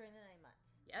during the 9 months.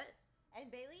 Yes. And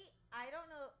Bailey, I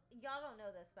don't know, y'all don't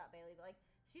know this about Bailey, but like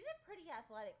she's a pretty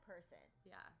athletic person.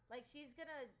 Yeah. Like she's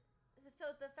gonna.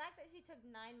 So the fact that she took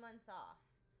 9 months off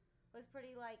was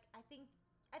pretty like I think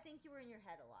you were in your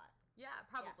head a lot. Yeah,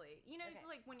 probably. Yeah. You know, it's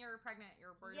like when you're pregnant,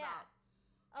 you're worried about.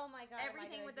 Oh my God!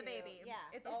 Everything with the baby. Yeah.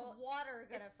 Is water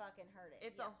gonna fucking hurt it?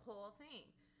 It's a whole thing.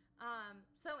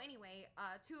 So anyway,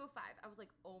 205. I was like,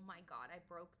 oh my God! I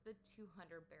broke the 200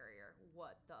 barrier.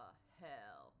 What the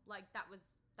hell? Like that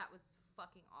was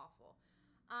fucking awful.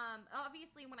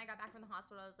 Obviously, when I got back from the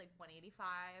hospital, I was like 185.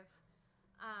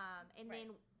 And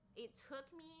then it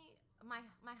took me. My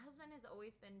husband has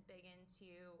always been big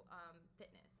into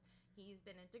fitness. He's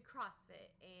been into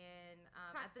CrossFit, and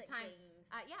at the time,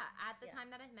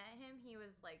 time that I met him, he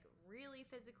was like really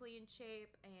physically in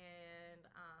shape, and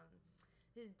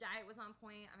his diet was on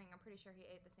point. I mean, I'm pretty sure he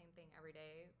ate the same thing every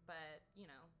day, but you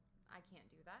know, I can't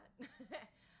do that.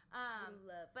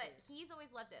 But he's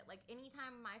always loved it. Like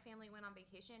anytime my family went on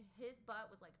vacation, his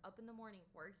butt was like up in the morning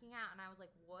working out, and I was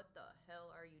like, "What the hell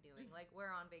are you doing? Like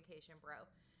we're on vacation, bro."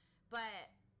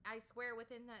 But I swear,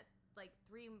 within that like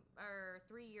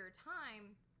 3-year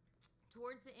time,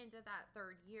 towards the end of that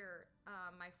 3rd year,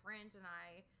 my friend and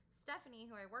I, Stephanie,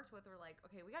 who I worked with, were like,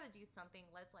 okay, we got to do something.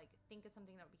 Let's like think of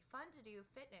something that would be fun to do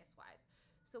fitness wise.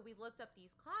 So we looked up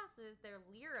these classes. They're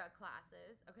Lyra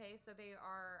classes. Okay, so they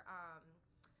are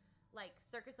like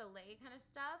Circus Olay kind of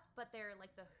stuff, but they're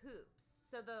like the hoops.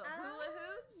 So the hula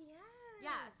hoops.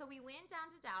 Yeah. Yeah. So we went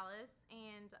down to Dallas,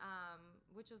 and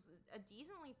which was a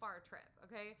decently far trip,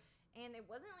 okay? And it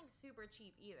wasn't like super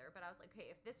cheap either, but I was like,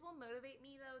 okay, if this will motivate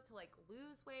me though to like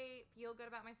lose weight, feel good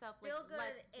about myself, like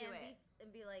let's do it. And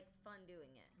be like fun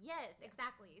doing it. Yes,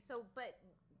 exactly. So, but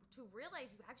to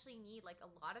realize you actually need like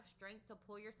a lot of strength to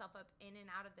pull yourself up in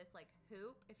and out of this like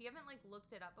hoop. If you haven't like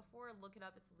looked it up before, look it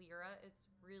up. It's Lyra. It's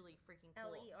really freaking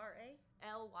cool. Lera?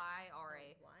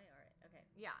 Lyra. Lyra. Okay.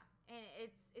 Yeah, and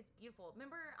it's beautiful.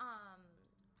 Remember,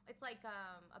 it's like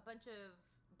a bunch of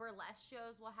burlesque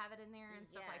shows will have it in there and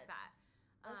stuff like that.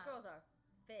 Those girls are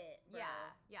fit, bro.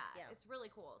 Yeah. It's really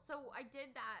cool. So I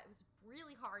did that. It was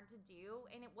really hard to do,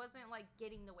 and it wasn't like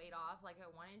getting the weight off like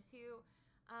I wanted to.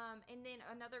 And then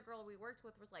another girl we worked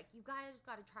with was like, you guys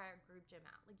got to try our group gym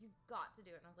out. Like, you've got to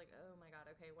do it. And I was like, oh my God,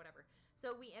 okay, whatever.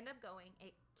 So we end up going.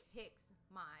 It kicks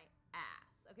my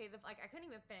ass. Okay, I couldn't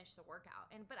even finish the workout.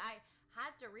 But I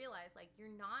had to realize, like,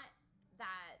 you're not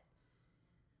that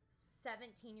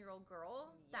 17-year-old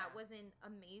girl that was in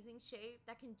amazing shape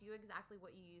that can do exactly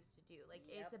what you used to do. Like,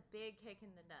 it's a big kick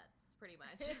in the nuts, pretty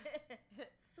much.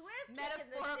 Swift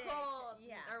metaphorical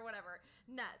or whatever.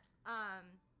 Nuts.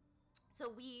 So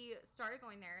we started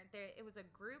going there. It was a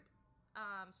group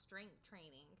strength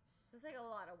training. So it's like a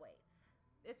lot of weights.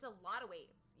 It's a lot of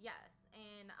weights, yes.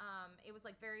 And it was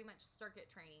like very much circuit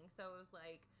training. So it was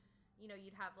like,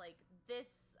 you'd have like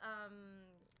this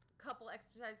couple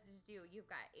exercises to do. You've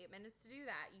got 8 minutes to do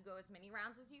that. You go as many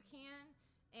rounds as you can.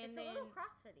 And it's a little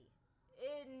CrossFit-y.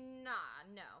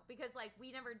 No. Because like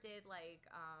we never did like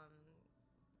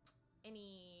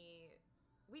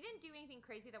we didn't do anything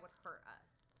crazy that would hurt us.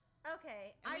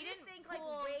 Okay. I just think like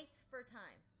weights for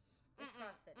time is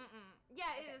CrossFit.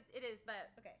 Yeah, it is, but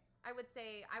okay. I would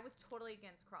say I was totally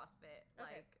against CrossFit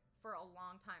like for a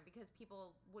long time because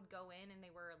people would go in and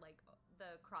they were like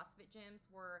the CrossFit gyms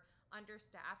were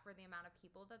understaffed for the amount of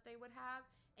people that they would have,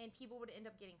 and people would end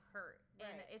up getting hurt.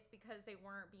 And it's because they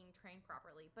weren't being trained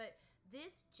properly. But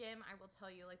this gym, I will tell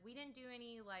you, like we didn't do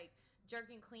any like jerk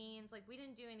and cleans, like we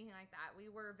didn't do anything like that. We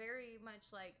were very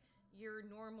much like your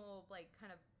normal like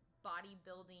kind of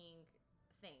bodybuilding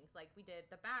things. Like we did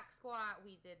the back squat,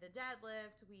 we did the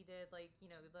deadlift, we did like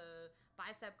the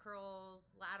bicep curls,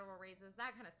 lateral raises,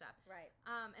 that kind of stuff. Right.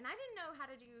 And I didn't know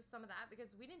how to do some of that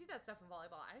because we didn't do that stuff in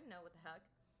volleyball. I didn't know what the heck.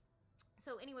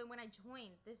 So anyway, when I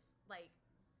joined this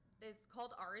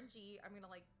called R&G, I'm gonna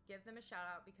like give them a shout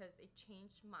out because it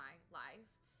changed my life,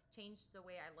 changed the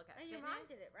way I look at fitness. And your mom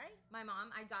did it, right? My mom,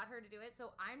 I got her to do it.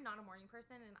 So I'm not a morning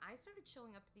person, and I started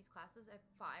showing up to these classes at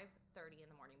 5:30 in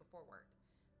the morning before work.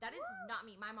 That is not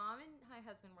me. My mom and my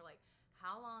husband were like,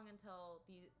 how long until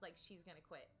she's gonna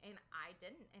quit? And I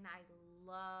didn't, and I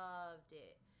loved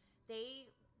it.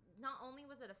 They not only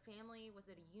was it a family, was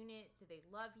it a unit? Did they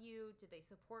love you? Did they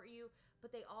support you? But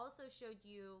they also showed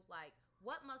you like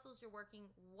what muscles you're working,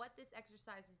 what this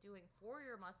exercise is doing for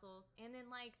your muscles, and then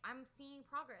like I'm seeing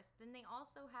progress. Then they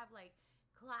also have like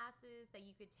classes that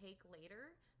you could take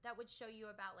later that would show you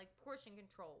about like portion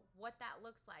control, what that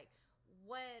looks like,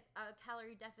 what a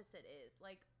calorie deficit is,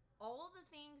 like all the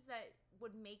things that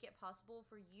would make it possible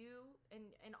for you and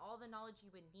all the knowledge you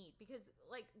would need. Because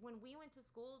like when we went to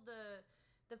school, the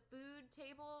food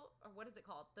table, or what is it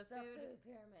called? The food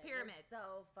pyramid. Was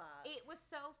so fucked. It was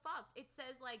so fucked. It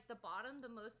says like the bottom,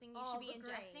 the most thing you should be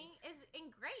ingesting is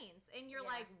in grains. And you're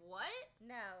like, what?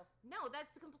 No,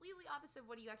 that's completely opposite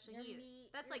of what you actually need.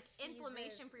 That's like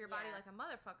inflammation for your body like a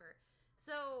motherfucker.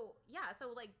 So yeah,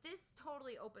 so like this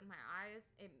totally opened my eyes.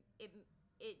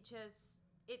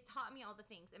 It taught me all the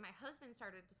things. And my husband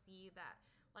started to see that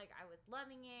like I was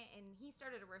loving it, and he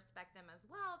started to respect them as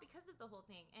well because of the whole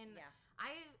thing. And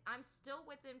I'm still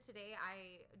with them today.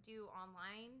 I do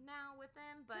online now with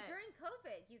them. But so during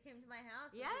COVID, you came to my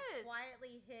house. Yes. And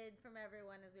quietly hid from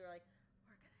everyone as we were like,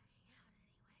 we're gonna hang out anyway.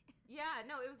 Yeah,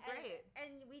 no, it was great.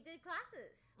 And we did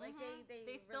classes. Like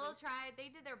they still tried. They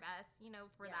did their best,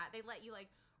 for that. They let you like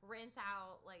rent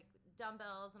out like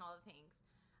dumbbells and all the things.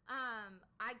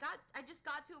 I just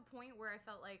got to a point where I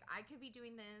felt like I could be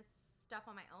doing this stuff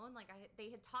on my own. Like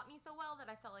they had taught me so well that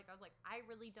I felt like I was like, I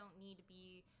really don't need to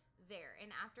be there.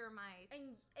 And after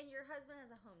and your husband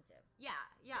has a home gym. Yeah.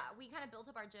 We kind of built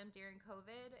up our gym during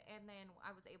COVID, and then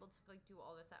I was able to like do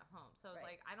all this at home. So I was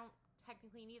like, I don't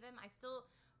technically need them. I still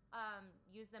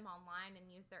use them online and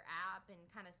use their app and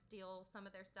kind of steal some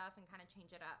of their stuff and kind of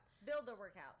change it up. Build the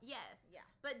workouts. Yes. Yeah.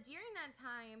 But during that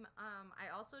time, I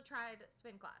also tried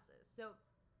spin classes. So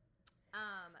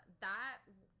that,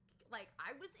 like,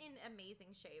 I was in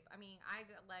amazing shape. I mean, I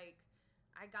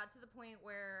got to the point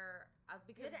where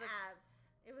because good abs.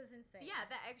 It was insane. Yeah,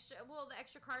 the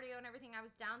extra cardio and everything. I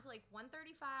was down to like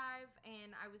 135,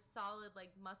 and I was solid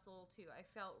like muscle too. I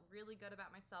felt really good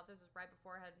about myself. This was right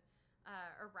before I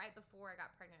got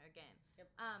pregnant again. Yep.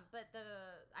 But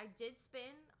I did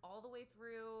spin all the way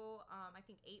through. I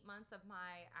think 8 months of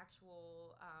my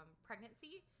actual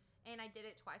pregnancy, and I did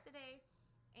it twice a day.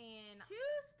 And 2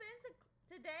 spins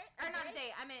a day? Or not a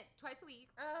day. I meant twice a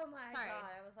week. Oh my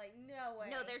God! I was like, no way.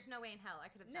 No, there's no way in hell I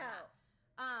could have done that.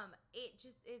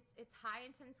 It's high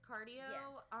intense cardio.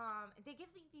 Yes. They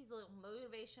give these little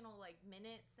motivational like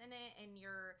minutes in it, and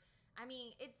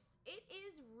it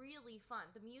is really fun.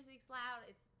 The music's loud.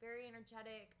 It's very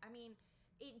energetic. I mean,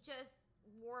 it just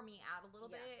wore me out a little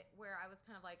bit, where I was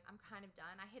kind of like, I'm kind of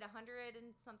done. I hit 100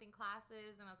 and something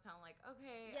classes, and I was kind of like,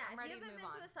 okay, I'm ready to move on. If you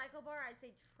haven't been to a cycle bar, I'd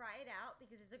say try it out,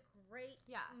 because it's a great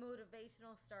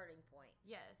motivational starting point.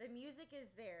 Yes. The music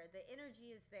is there. The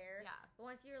energy is there. Yeah. But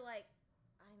once you're like,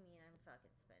 I'm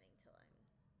fucking spinning till I'm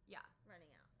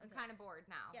running out. I'm kind of bored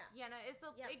now. Yeah. Yeah, no, it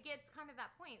gets kind of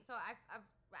that point. So I've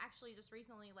actually just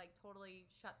recently like totally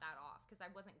shut that off, because I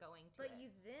wasn't going to But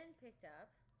you then picked up.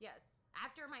 Yes.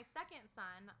 After my second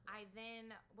son, I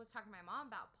then was talking to my mom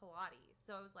about Pilates.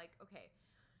 So I was like, okay,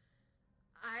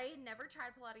 I never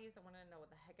tried Pilates. I wanted to know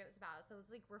what the heck it was about. So it was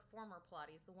like reformer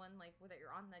Pilates, the one like where you're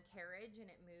on the carriage and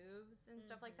it moves and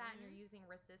stuff like that, and you're using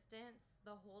resistance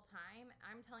the whole time.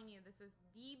 I'm telling you, this is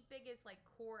the biggest like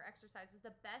core exercise. It's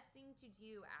the best thing to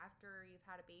do after you've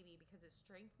had a baby, because it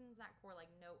strengthens that core like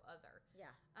no other.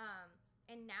 Yeah.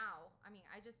 And now, I mean,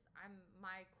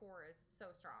 my core is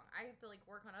so strong. I have to like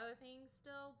work on other things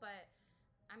still, but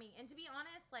I mean, and to be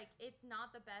honest, like it's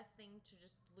not the best thing to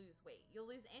just lose weight. You'll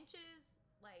lose inches.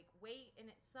 Like weight in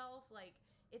itself, like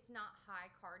it's not high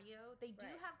cardio. They do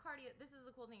have cardio. This is the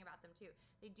cool thing about them too.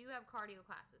 They do have cardio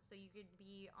classes, so you could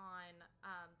be on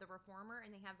the reformer,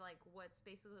 and they have like what's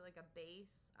basically like a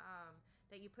base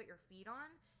that you put your feet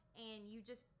on, and you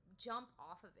just jump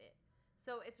off of it.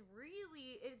 So it's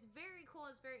very cool.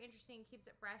 It's very interesting. Keeps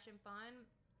it fresh and fun.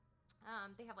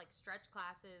 They have like stretch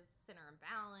classes, center and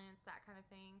balance, that kind of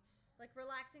thing. Like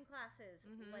relaxing classes,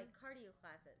 like cardio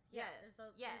classes. Yes.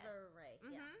 There's an array.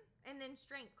 Yeah. And then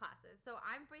strength classes. So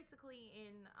I'm basically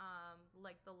in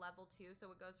like the level 2. So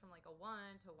it goes from like a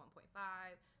 1 to a 1.5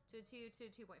 to a 2 to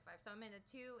a 2.5. So I'm in a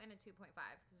 2 and a 2.5,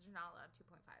 because there's not a lot of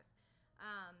 2.5s.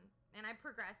 And I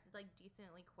progressed like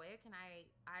decently quick, and I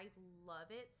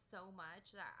love it so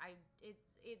much that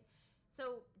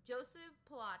So Joseph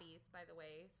Pilates, by the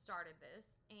way, started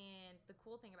this, and the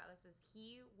cool thing about this is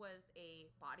he was a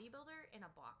bodybuilder and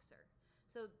a boxer.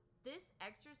 So this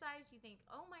exercise, you think,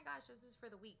 oh my gosh, this is for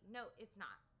the weak. No, it's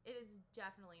not. It is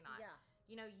definitely not. Yeah.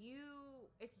 You know,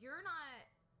 if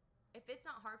it's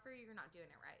not hard for you, you're not doing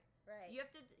it right. Right.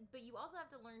 But you also have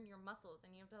to learn your muscles,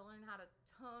 and you have to learn how to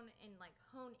tone and like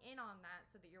hone in on that,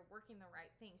 so that you're working the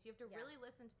right things. You have to really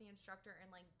listen to the instructor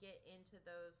and like get into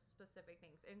those specific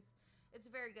things. And it's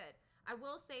very good. I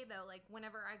will say though, like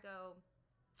whenever I spun,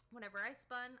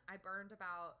 I burned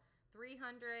about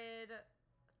 350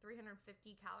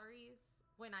 calories.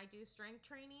 When I do strength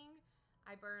training,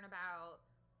 I burn about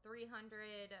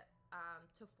 300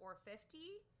 to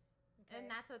 450. Okay. And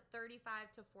that's a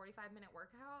 35 to 45 minute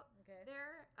workout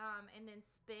there. And then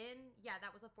spin,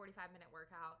 that was a 45-minute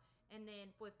workout. And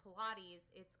then with Pilates,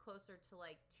 it's closer to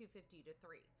like 250 to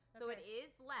 3. So it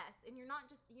is less, and you're not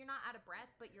out of breath,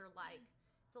 but you're like,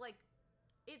 so like,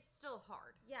 it's still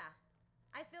hard. Yeah.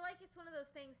 I feel like it's one of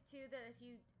those things too that if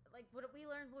you, like what we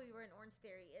learned when we were in Orange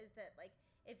Theory is that like,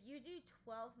 if you do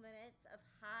 12 minutes of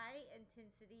high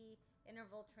intensity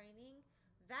interval training,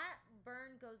 that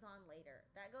burn goes on later.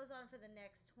 That goes on for the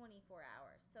next 24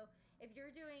 hours. So if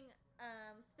you're doing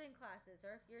spin classes,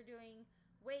 or if you're doing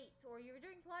weights, or you're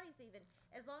doing Pilates even,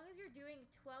 as long as you're doing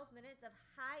 12 minutes of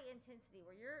high intensity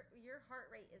where your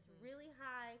heart rate is really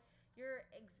high, you're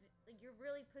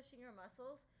really pushing your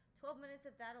muscles, 12 minutes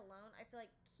of that alone, I feel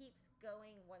like keeps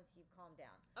going once you've calmed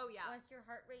down. Oh, yeah. Once your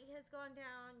heart rate has gone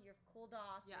down, you've cooled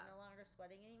off, you're no longer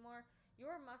sweating anymore,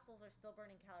 your muscles are still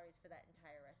burning calories for that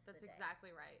entire rest of the day. That's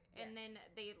exactly right. Yes. And then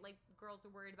girls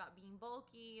are worried about being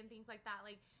bulky and things like that.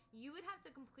 Like, you would have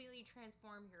to completely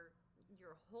transform your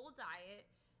whole diet,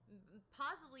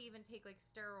 possibly even take like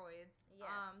steroids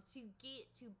to get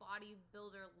to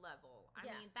bodybuilder level. I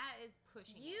mean, that is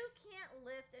pushing it. You can't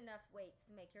lift enough weights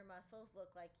to make your muscles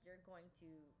look like you're going to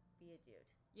be a dude.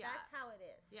 Yeah. That's how it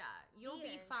is. Yeah. You'll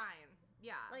be fine.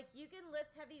 Yeah. Like, you can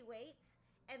lift heavy weights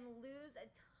and lose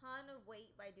a ton of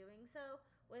weight by doing so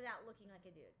without looking like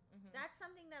a dude. Mm-hmm. That's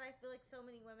something that I feel like so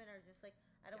many women are just like,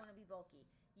 I don't want to be bulky.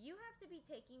 You have to be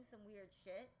taking some weird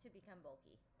shit to become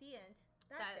bulky. The end.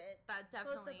 That's it. That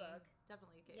definitely the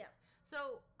case. Yep.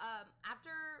 So,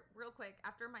 after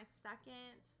my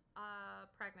second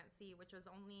pregnancy, which was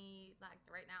only like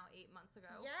right now 8 months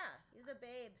ago. Yeah, he's a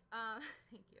babe.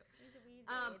 Thank you. He's a wee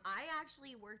babe. I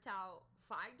actually worked out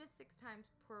 5 to 6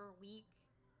 times per week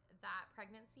that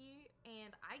pregnancy,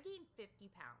 and I gained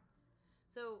 50 pounds.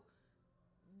 So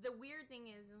the weird thing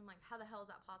is, I'm like, how the hell is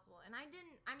that possible? And I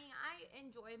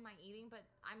enjoyed my eating, but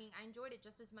I enjoyed it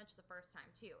just as much the first time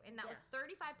too. And that was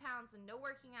 35 pounds and no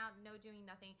working out, no doing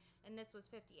nothing. And this was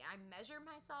 50. I measured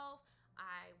myself.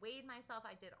 I weighed myself.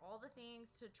 I did all the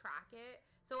things to track it.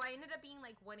 So I ended up being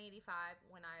like 185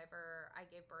 whenever I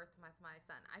gave birth to my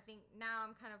son. I think now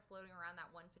I'm kind of floating around that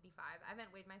 155. I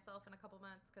haven't weighed myself in a couple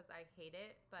months because I hate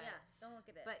it. But yeah, don't look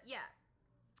at it. But yeah.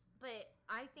 But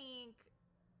I think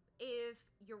if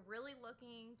you're really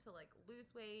looking to like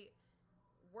lose weight,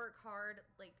 work hard,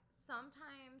 like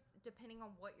sometimes depending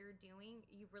on what you're doing,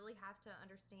 you really have to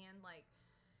understand like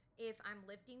if I'm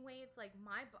lifting weights, like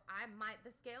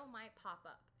the scale might pop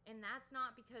up, and that's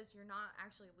not because you're not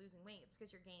actually losing weight, it's because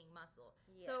you're gaining muscle.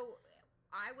 Yes. So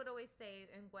I would always say,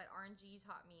 and what RNG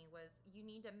taught me was you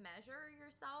need to measure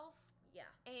yourself. Yeah.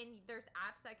 And there's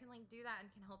apps that can like do that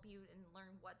and can help you and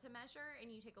learn what to measure,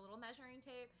 and you take a little measuring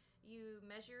tape, you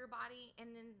measure your body,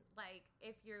 and then like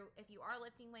if you are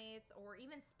lifting weights or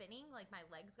even spinning, like my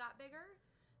legs got bigger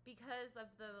because of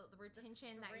the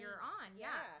retention that you're on.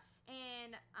 Yeah.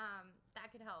 And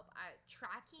that could help.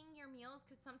 Tracking your meals,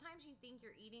 because sometimes you think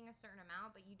you're eating a certain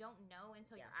amount, but you don't know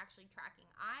until you're actually tracking.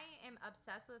 I am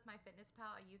obsessed with MyFitnessPal.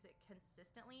 I use it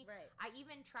consistently. Right. I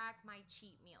even track my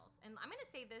cheat meals. And I'm going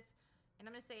to say this, and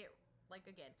I'm going to say it like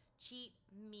again, cheat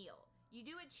meal. You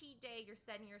do a cheat day, you're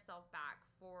setting yourself back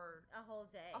for a whole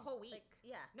day. A whole week.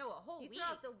 Like, yeah. No, a whole week. You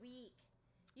throw out the week.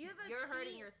 You're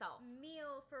hurting yourself.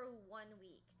 Meal for 1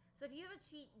 week. So if you have a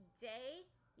cheat day,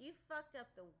 you fucked up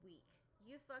the week.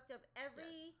 You fucked up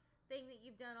everything that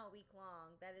you've done all week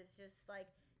long. That is just like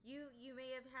you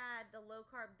may have had the low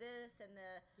carb this and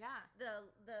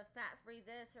the fat free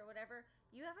this or whatever.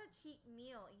 You have a cheat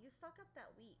meal. You fuck up that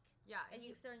week. Yeah, and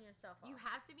you've thrown yourself off. You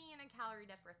have to be in a calorie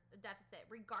deficit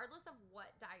regardless of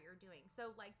what diet you're doing.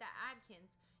 So like the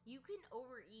Atkins, you can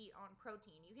overeat on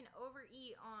protein. You can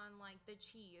overeat on like the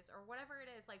cheese or whatever it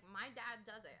is. Like my dad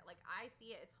does it. Like I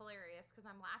see it. It's hilarious because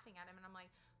I'm laughing at him and I'm like,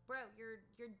 bro, you're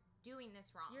doing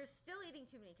this wrong. You're still eating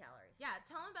too many calories. Yeah,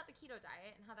 tell him about the keto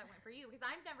diet and how that went for you, because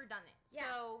I've never done it. Yeah,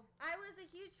 so I was a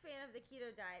huge fan of the keto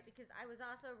diet because I was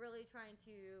also really trying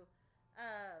to.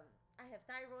 I have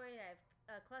thyroid. I have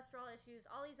cholesterol issues.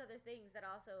 All these other things that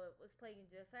also was playing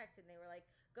into effect, and they were like,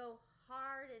 go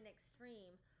hard and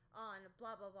extreme on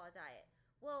blah blah blah diet.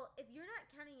 Well, if you're not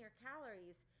counting your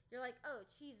calories, you're like, oh,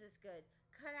 cheese is good.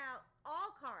 Cut out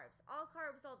all carbs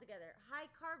altogether. High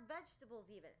carb vegetables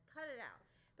even. Cut it out.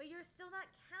 But you're still not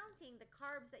counting the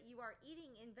carbs that you are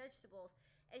eating in vegetables.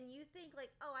 And you think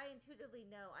like, oh, I intuitively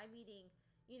know I'm eating,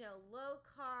 low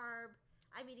carb.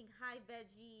 I'm eating high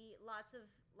veggie, lots of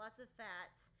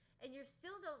fats. And you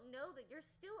still don't know that you're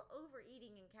still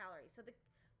overeating in calories. So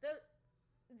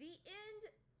the end,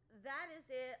 that is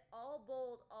it. All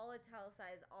bold, all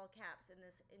italicized, all caps in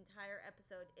this entire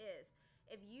episode is,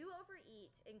 if you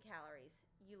overeat in calories,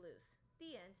 you lose.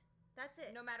 The end. That's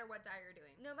it. No matter what diet you're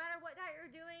doing. No matter what diet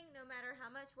you're doing, no matter how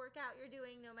much workout you're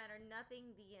doing, no matter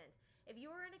nothing, the end. If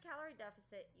you are in a calorie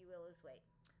deficit, you will lose weight.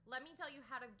 Let me tell you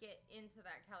how to get into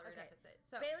that calorie deficit.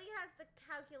 So Bailey has the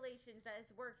calculations that has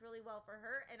worked really well for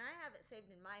her, and I have it saved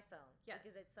in my phone. Yes.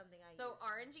 Because it's something I use. So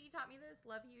RNG taught me this.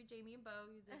 Love you, Jamie and Bo.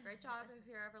 You did a great job if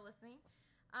you're ever listening.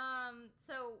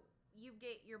 So you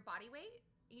get your body weight,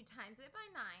 you times it by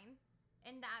 9,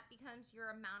 and that becomes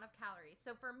your amount of calories.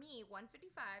 So for me,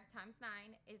 155 times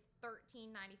 9 is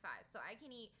 1395. So I can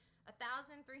eat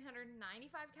 1,395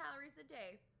 calories a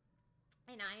day,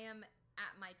 and I am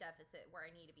at my deficit where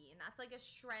I need to be. And that's like a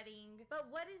shredding.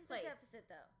 But what is the deficit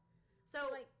though?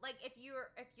 So like if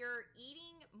you're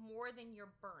eating more than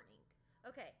you're burning.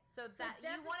 Okay. So that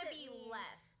you want to be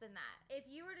less than that. If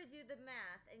you were to do the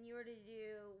math and you were to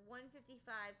do 155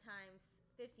 times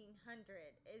 1,500,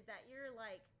 is that you're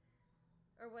like,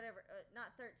 or whatever,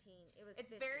 not 13.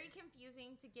 It's 50. Very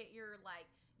confusing to get your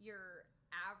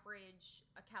average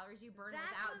calories you burn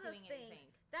without doing anything.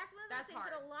 That's one of those things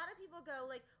that a lot of people go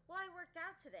like, well, I worked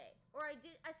out today, or I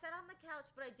sat on the couch,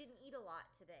 but I didn't eat a lot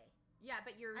today. Yeah,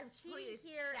 but I'm cheating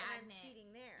here and I'm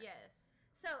cheating there. Yes.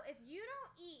 So if you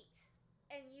don't eat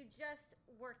and you just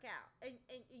work out, and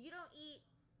you don't eat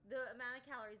the amount of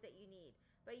calories that you need,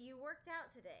 but you worked out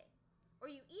today,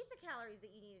 or you eat the calories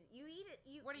that you need, you eat it.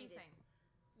 What are you saying?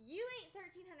 You ate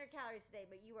 1,300 calories today,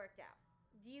 but you worked out.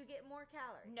 Do you get more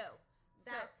calories? No.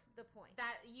 That's the point.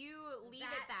 That you leave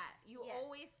at that. You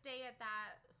always stay at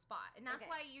that spot. And that's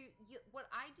why you what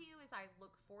I do is I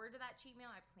look forward to that cheat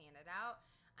meal. I plan it out.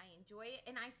 I enjoy it.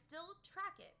 And I still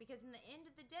track it because in the end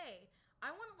of the day, I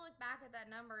want to look back at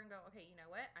that number and go, okay, you know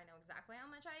what? I know exactly how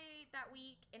much I ate that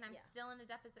week, and I'm still in a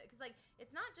deficit. Because, like, it's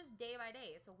not just day by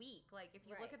day. It's a week. Like, if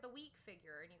you look at the week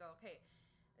figure and you go, okay,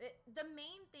 the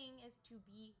main thing is to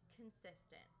be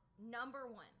consistent. Number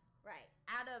one. Right.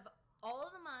 Out of all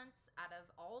the months, out of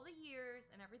all the years,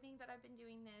 and everything that I've been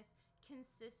doing this,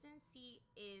 consistency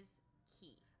is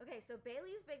key. Okay, so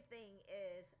Bailey's big thing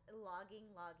is logging.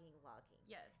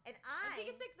 Yes. And I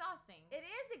think it's exhausting. It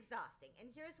is exhausting. And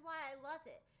here's why I love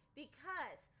it.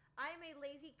 Because I'm a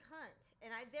lazy cunt.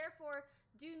 And I therefore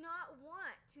do not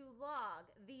want to log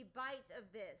the bite of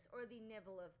this or the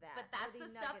nibble of that. But that's the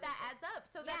stuff that adds up.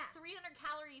 So that's 300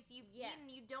 calories you've eaten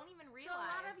you don't even realize. So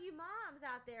a lot of you moms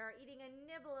out there are eating a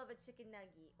nibble of a chicken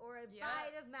nugget or a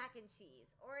bite of mac and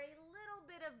cheese or a little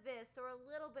bit of this or a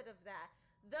little bit of that.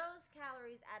 Those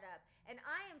calories add up. And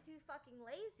I am too fucking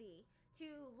lazy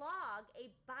to log a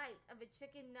bite of a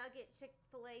chicken nugget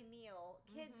Chick-fil-A meal,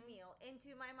 kids meal,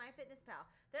 into my MyFitnessPal.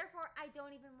 Therefore, I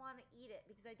don't even want to eat it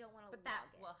because I don't want to log it. But that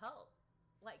will help.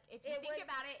 Like, if you think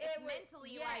about it, it's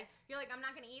mentally like, you're like, I'm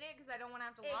not going to eat it because I don't want to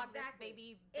have to log this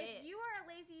baby bit. If you are a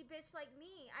lazy bitch like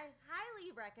me, I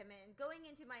highly recommend going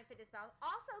into MyFitnessPal.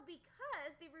 Also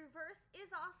because the reverse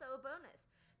is also a bonus.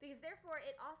 Because therefore,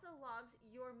 it also logs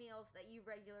your meals that you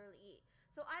regularly eat.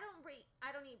 So I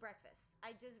don't eat breakfast.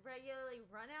 I just regularly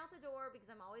run out the door because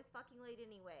I'm always fucking late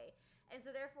anyway. And so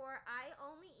therefore, I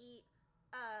only eat,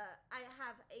 I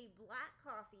have a black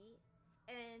coffee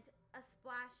and a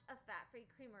splash of fat-free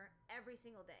creamer every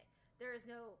single day. There is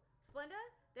no Splenda,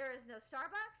 there is no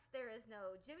Starbucks, there is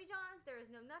no Jimmy John's, there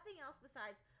is no nothing else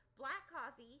besides black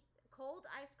coffee, cold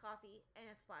iced coffee, and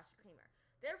a splash of creamer.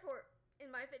 Therefore, in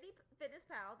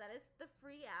MyFitnessPal, that is the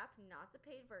free app, not the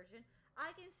paid version,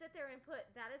 I can sit there and put,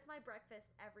 that is my breakfast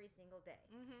every single day.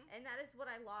 And that is what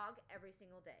I log every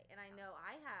single day. And I know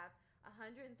I have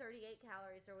 138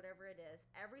 calories or whatever it is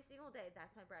every single day.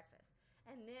 That's my breakfast.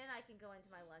 And then I can go into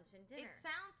my lunch and dinner.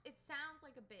 It sounds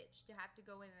like a bitch to have to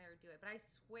go in there and do it. But I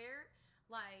swear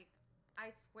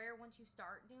once you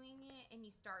start doing it and you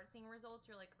start seeing results,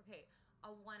 you're like, okay, I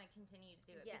want to continue to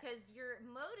do it because you're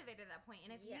motivated at that point.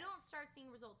 And if you don't start seeing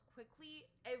results quickly,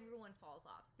 everyone falls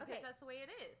off because that's the way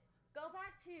it is. Go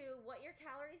back to what your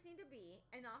calories need to be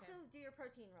and also do your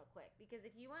protein real quick. Because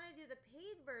if you want to do the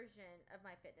paid version of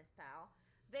MyFitnessPal,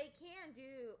 they can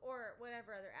do, or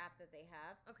whatever other app that they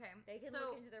have. Okay. They can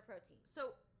look into their protein.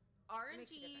 So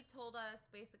RNG told us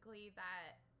basically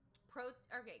that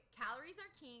calories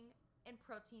are king and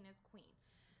protein is queen.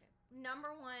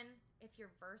 Number one, if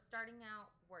you're first starting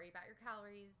out, worry about your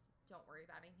calories. Don't worry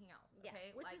about anything else.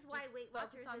 Okay, which is why Weight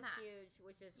Watchers is huge.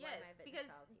 Which is why my because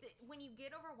huge. When you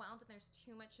get overwhelmed and there's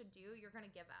too much to do, you're gonna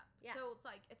give up. Yeah. So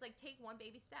it's like take one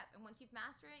baby step, and once you've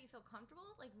mastered it, you feel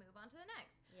comfortable. Like move on to the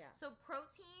next. Yeah. So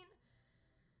protein,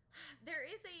 there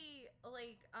is a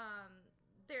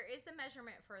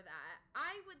measurement for that.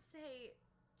 I would say,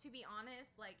 to be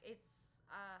honest, like it's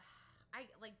I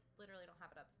literally don't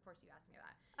have it up. Of course, you asked me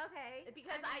that. Okay.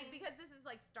 Because because this is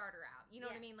like starter out. You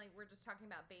know what I mean? Like we're just talking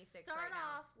about basics. Start right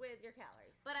off with your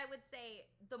calories. But I would say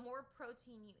the more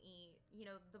protein you eat, you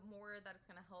know, the more that it's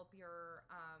going to help your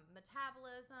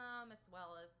metabolism as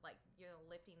well as like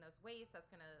lifting those weights.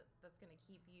 That's gonna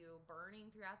keep you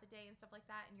burning throughout the day and stuff like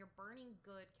that. And you're burning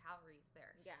good calories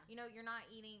there. Yeah. You know, you're not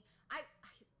eating. I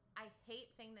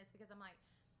hate saying this because I'm like,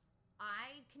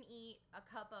 I can eat a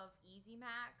cup of Easy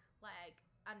Mac like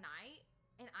a night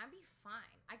and I'd be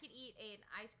fine. I could eat an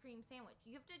ice cream sandwich.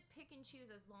 You have to pick and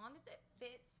choose as long as it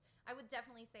fits. I would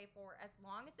definitely say for as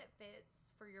long as it fits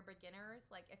for your beginners,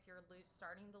 like if you're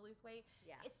starting to lose weight,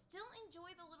 it's still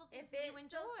enjoy the little things that you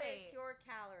enjoy. Still fits your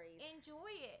calories. Enjoy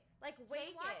it. Like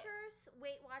Weight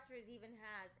Watchers even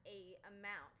has a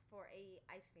amount for a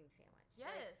ice cream sandwich. Yes.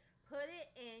 Like, put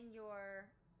it in your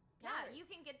calories. You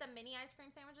can get the mini ice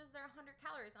cream sandwiches. They're 100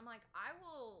 calories. I'm like, I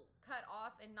will cut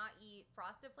off and not eat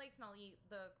Frosted Flakes and I'll eat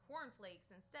the corn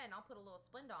flakes instead. And I'll put a little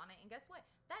Splenda on it. And guess what?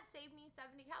 That saved me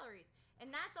 70 calories. And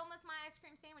that's almost my ice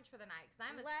cream sandwich for the night because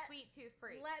I'm a sweet tooth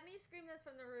freak. Let me scream this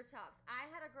from the rooftops. I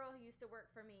had a girl who used to work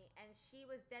for me and she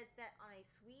was dead set on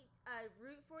a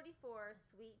Route 44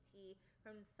 sweet tea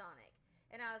from Sonic.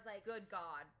 And I was like, good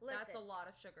God, that's a lot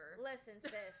of sugar. Listen,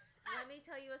 sis, let me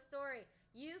tell you a story.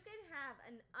 You can have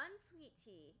an unsweet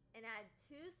tea and add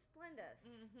 2 Splendas,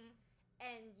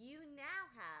 and you now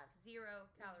have 0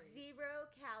 calories. 0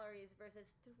 calories versus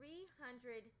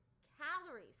 300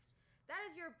 calories. That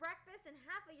is your breakfast and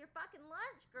half of your fucking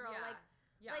lunch, girl. Yeah. Like,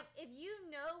 Yeah. Like, if you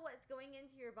know what's going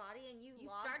into your body and you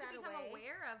lock start that to become away,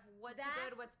 aware of what's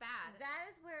good, what's bad.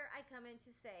 That is where I come in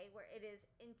to say where it is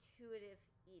intuitive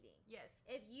eating. Yes.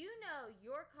 If you know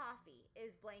your coffee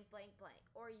is blank, blank, blank,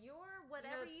 or your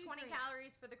whatever it's 20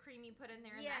 calories for the cream you put in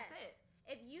there, and that's it.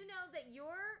 If you know that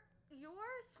your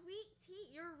sweet tea,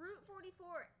 your Route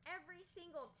 44, every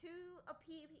single 2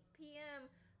 p.m.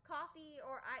 coffee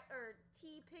or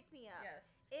tea pick-me-up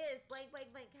is blank,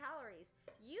 blank, blank calories,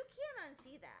 you can't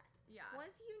unsee that. Yeah.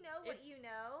 Once you know what you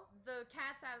know. The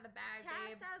cat's out of the bag,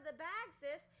 Cat's out of the bag,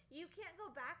 sis. You can't go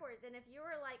backwards. And if you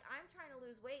were like, I'm trying to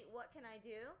lose weight, what can I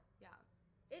do? Yeah.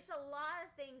 It's a lot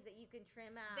of things that you can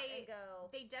trim out and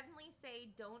go. They definitely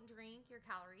say don't drink your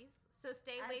calories. So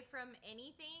stay away from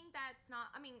anything that's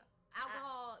not,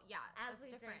 alcohol, as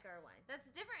we different. Drink our wine. That's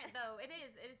different, though. It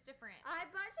is different. I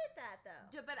budget that,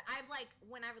 though. But I'm like,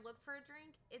 when I look for a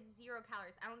drink, it's 0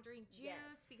 calories. I don't drink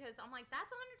juice because I'm like, that's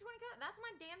 120 calories. That's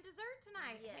my damn dessert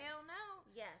tonight. Yes. Hell no.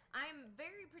 Yes. I'm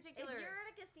very particular. If you're at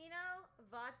a casino,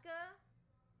 vodka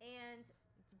and...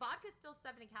 Vodka's still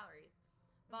 70 calories.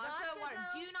 Vodka, water.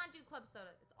 Do not do club soda.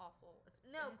 It's awful.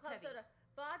 Club soda.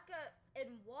 Vodka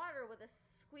and water with a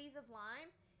squeeze of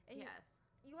lime. And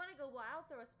you want to go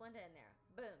wild, throw a Splenda in there.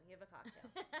 Boom, you have a cocktail.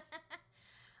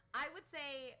 I would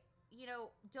say,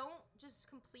 don't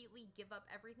just completely give up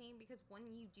everything, because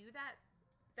when you do that,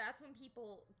 that's when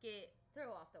people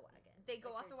throw off the wagon. They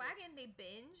go off the wagon, they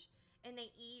binge, and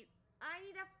they eat. I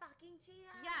need a fucking Cheeto.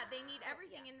 Yeah, they need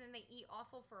everything, and then they eat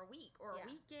awful for a week or a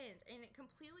weekend, and it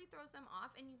completely throws them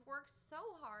off, and you've worked so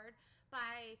hard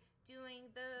by doing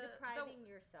depriving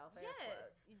yourself.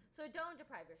 Yes. So don't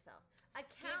deprive yourself.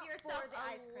 Account Give yourself for the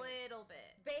ice cream. Little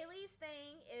bit. Bailey's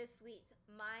thing is sweet.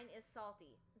 Mine is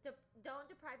salty. Don't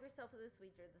deprive yourself of the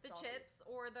sweets or the salty. Chips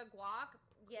or the guac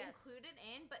included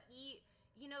in, but eat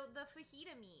the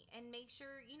fajita meat and make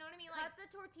sure, you know what I mean? Cut the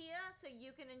tortilla so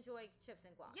you can enjoy chips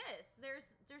and guac. Yes,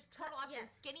 there's total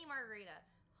options. Yes. Skinny margarita,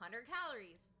 100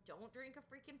 calories. Don't drink a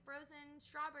freaking frozen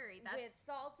strawberry. That's with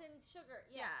salt and sugar.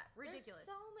 Yeah, ridiculous.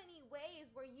 There's so many ways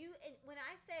where when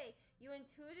I say you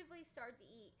intuitively start to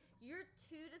eat, you're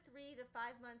 2 to 3 to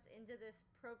 5 months into this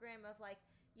program of like,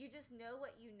 you just know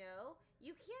what you know.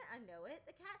 You can't unknow it.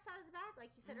 The cat's out of the bag,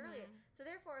 like you said earlier. So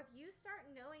therefore, if you start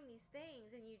knowing these things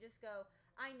and you just go,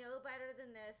 I know better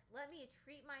than this. Let me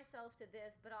treat myself to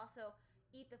this, but also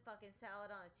eat the fucking salad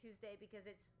on a Tuesday because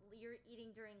you're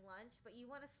eating during lunch, but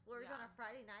you want to splurge on a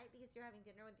Friday night because you're having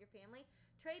dinner with your family.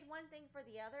 Trade one thing for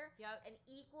the other and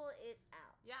equal it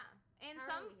out. Yeah. And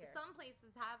some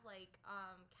places have like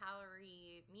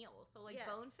calorie meals. So like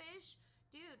bonefish,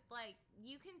 dude, like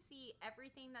you can see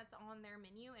everything that's on their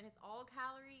menu and it's all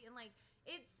calorie, and like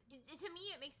to me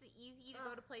it makes it easy to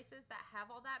go to places that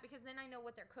have all that, because then I know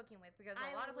what they're cooking with, because a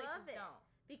lot of places don't.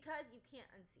 Because you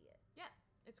can't unsee it. Yeah.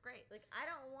 It's great. Like, I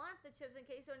don't want the chips and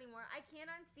queso anymore. I can't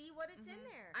unsee what it's in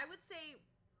there. I would say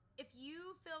if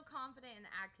you feel confident in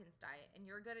the Atkins diet and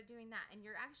you're good at doing that and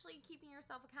you're actually keeping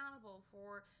yourself accountable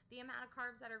for the amount of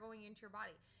carbs that are going into your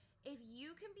body, if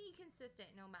you can be consistent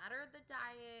no matter the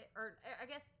diet, or I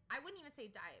guess I wouldn't even say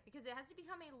diet, because it has to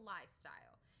become a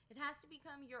lifestyle. It has to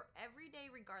become your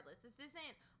everyday regardless. This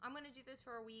isn't, I'm going to do this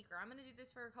for a week, or I'm going to do this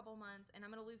for a couple months, and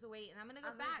I'm going to lose the weight, and I'm going to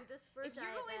go back. If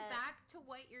you're going back to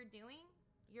what you're doing,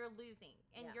 you're losing,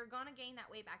 and you're going to gain that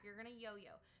weight back. You're going to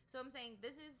yo-yo. So I'm saying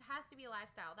this has to be a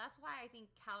lifestyle. That's why I think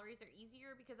calories are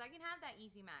easier, because I can have that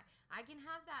Easy Mac. I can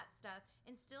have that stuff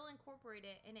and still incorporate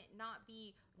it and it not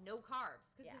be no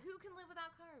carbs, because who can live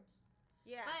without carbs?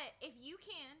 Yeah. But if you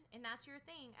can, and that's your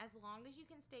thing, as long as you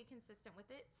can stay consistent with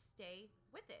it, stay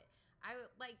with it.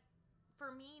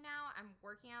 For me now, I'm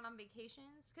working out on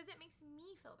vacations because it makes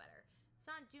me feel better. It's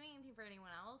not doing anything for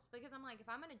anyone else, because I'm like, if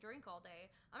I'm going to drink all day,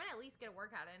 I'm going to at least get a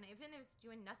workout in. Even if it's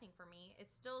doing nothing for me, it's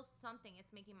still something.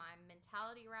 It's making my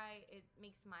mentality right. It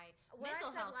makes my mental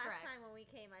health correct. Last time when we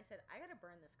came, I said, I got to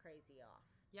burn this crazy off.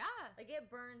 Yeah. Like, it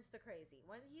burns the crazy.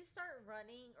 Once you start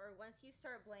running, or once you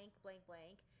start blank, blank,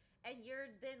 blank, and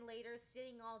you're then later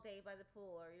sitting all day by the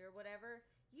pool or you're whatever,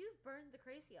 you've burned the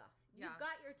crazy off. You've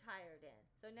got your tired in.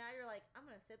 So now you're like, I'm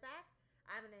going to sit back.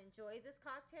 I'm going to enjoy this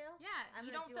cocktail. Yeah, you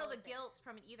don't feel the guilt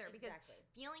from it either. Because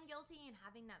feeling guilty and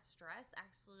having that stress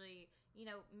actually,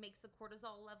 makes the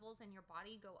cortisol levels in your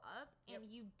body go up, and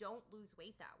you don't lose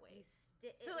weight that way.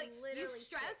 You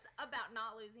stress about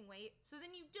not losing weight, so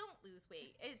then you don't lose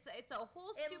weight. It's a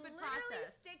whole stupid process. It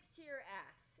literally sticks to your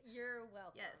ass. You're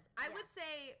welcome. Yes. I would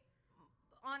say,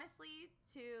 honestly,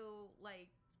 to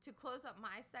close up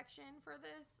my section for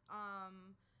this,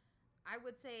 I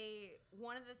would say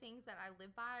one of the things that I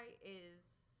live by is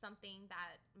something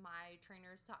that my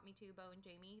trainers taught me to, Bo and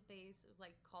Jamie. They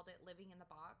called it living in the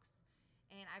box.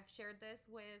 and I've shared this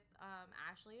with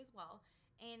Ashley as well.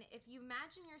 And if you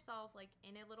imagine yourself like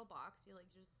in a little box, you're like,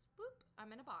 just boop,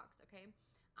 I'm in a box, okay?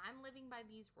 I'm living by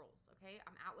these rules, okay?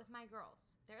 I'm out with my girls.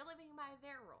 They're living by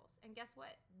their rules. And guess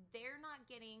what? They're not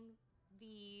getting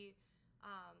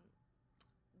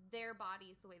their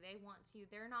bodies the way they want to.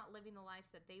 They're not living the lives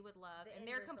that they would love. And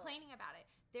they're complaining about it.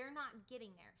 They're not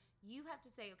getting there. You have to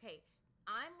say, okay,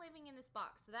 I'm living in this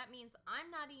box. So that means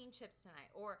I'm not eating chips tonight.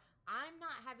 Or I'm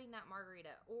not having that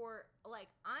margarita. Or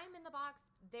like I'm in the box,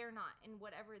 they're not. And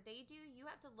whatever they do, you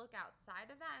have to look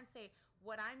outside of that and say,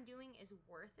 what I'm doing is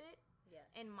worth it. Yes.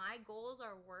 And my goals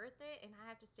are worth it, and I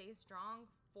have to stay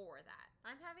strong for that.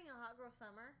 I'm having a hot girl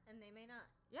summer, and they may not.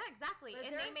 Yeah, exactly.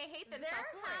 And they may hate themselves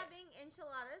for it. They're having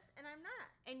enchiladas, and I'm not.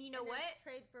 And you know what?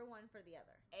 Trade for one for the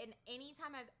other. And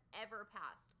anytime I've ever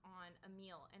passed on a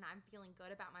meal, and I'm feeling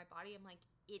good about my body, I'm like,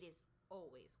 it is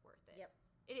always worth it. Yep.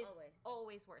 It is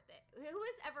always worth it. Who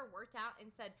has ever worked out and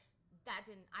said,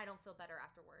 I don't feel better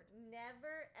afterward?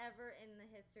 Never, ever in the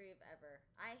history of ever.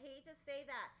 I hate to say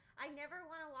that. I never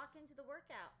want to walk into the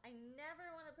workout. I never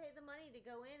want to pay the money to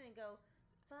go in and go,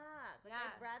 fuck. Like,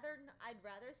 yeah. I'd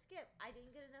rather skip. I didn't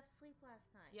get enough sleep last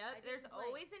night. Yep. There's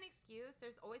always an excuse.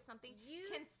 There's always something.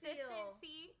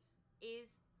 Consistency is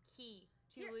key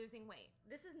to losing weight.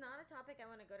 This is not a topic I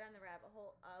want to go down the rabbit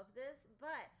hole of this,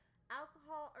 but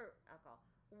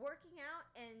working out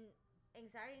and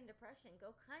anxiety and depression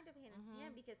go kind of hand in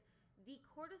hand, because the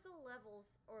cortisol levels,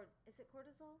 or is it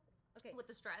cortisol? Okay. With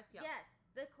the stress, yeah. Yes.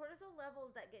 The cortisol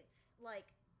levels that gets,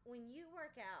 like, when you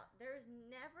work out, there's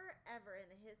never, ever in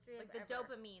the history of the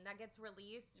dopamine that gets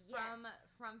released from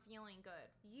feeling good.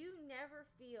 You never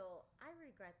feel, I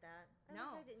regret that. I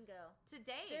wish I didn't go.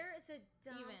 Today. There is a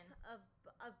dump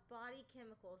of body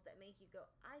chemicals that make you go,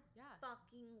 I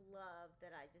fucking love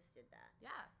that I just did that.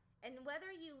 Yeah. And whether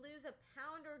you lose a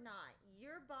pound or not,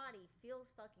 your body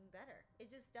feels fucking better. It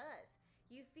just does.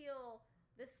 You feel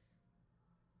this,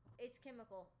 it's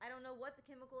chemical. I don't know what the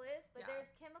chemical is, but there's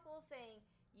chemicals saying,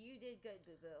 you did good,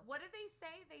 boo-boo. What do they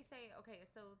say? They say, okay,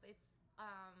 so it's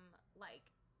like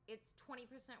it's 20%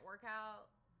 workout,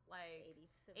 like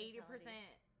 80%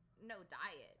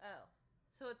 diet. Oh.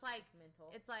 So it's like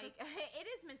mental. It's like it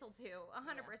is mental too, 100%.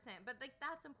 Yeah. But like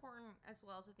that's important as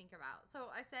well to think about.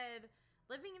 So I said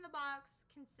living in the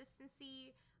box,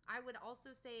 consistency. I would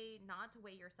also say not to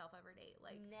weigh yourself every day.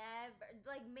 Like never,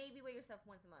 like maybe weigh yourself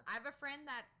once a month. I have a friend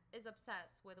that is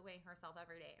obsessed with weighing herself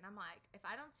every day, and I'm like, if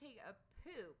I don't take a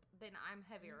poop, then I'm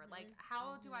heavier. Like,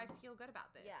 how do I feel good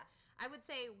about this? Yeah. I would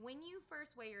say when you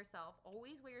first weigh yourself,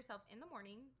 always weigh yourself in the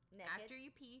morning, after you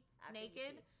pee,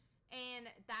 naked.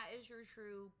 And that is your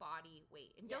true body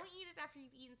weight. And don't eat it after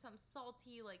you've eaten some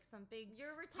salty, like some big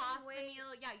pasta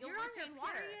meal. Yeah, you'll retain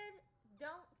water.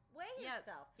 Don't weigh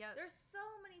yourself. Yep. There's so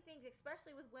many things,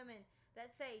 especially with women,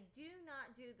 that say do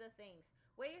not do the things.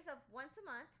 Weigh yourself once a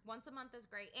month. Once a month is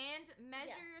great. And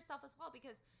measure yourself as well,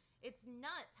 because it's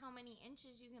nuts how many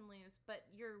inches you can lose, but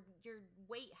your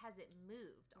weight hasn't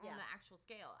moved on the actual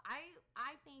scale.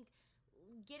 I think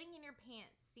getting in your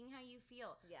pants, seeing how you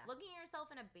feel, looking at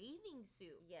yourself in a bathing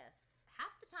suit. Yes.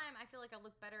 Half the time I feel like I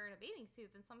look better in a bathing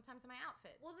suit than sometimes in my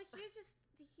outfits. Well, the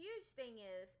huge thing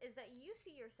is that you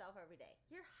see yourself every day.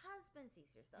 Your husband sees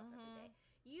yourself every day.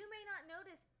 You may not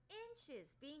notice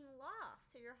inches being lost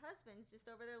to your husband's just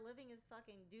over there living his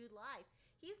fucking dude life.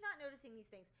 He's not noticing these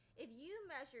things. If you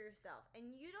measure yourself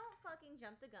and you don't fucking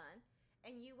jump the gun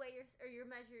and you you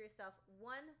measure yourself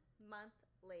 1 month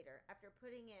later after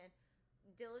putting in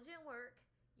diligent work,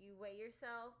 you weigh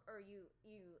yourself, or you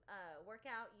work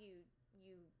out, you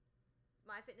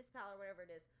MyFitnessPal or whatever it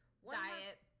is.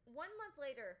 Diet. 1 month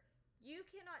later, you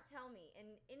cannot tell me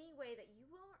in any way that you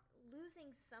weren't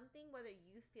losing something, whether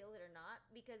you feel it or not,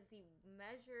 because the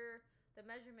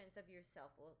measurements of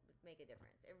yourself will make a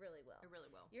difference. It really will. It really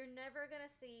will. You're never gonna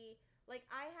see, like,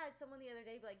 I had someone the other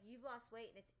day be like, you've lost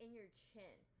weight and it's in your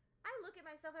chin. I look at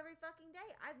myself every fucking day.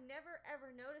 I've never ever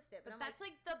noticed it. But that's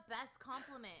like the best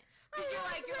compliment. Because you're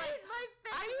like, my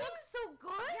face. I look so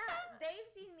good. Yeah, they've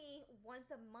seen me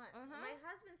once a month. My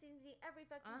husband sees me every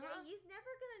fucking day. He's never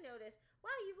gonna notice,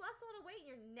 wow, you've lost a lot of weight and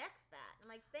you're neck fat. I'm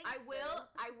like, thanks. I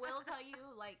will tell you,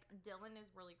 like, Dylan is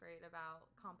really great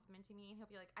about complimenting me, and he'll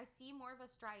be like, I see more of a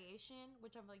striation,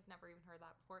 which I've like never even heard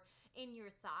that before, in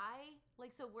your thigh,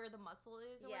 like, so where the muscle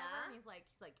is or whatever. And he's like,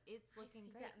 it's looking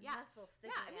great. Muscle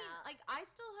sticking I mean, out. like, I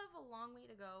still have a long way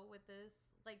to go with this,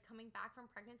 like, coming back from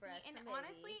pregnancy. And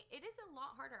honestly, it is a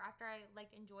lot harder after I,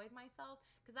 like, enjoyed myself,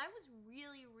 because I was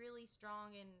really, really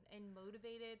strong and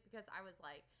motivated, because I was,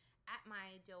 like, at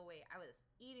my ideal weight. I was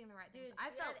eating the right things.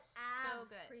 I felt so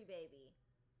good. Pre-baby.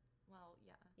 Well,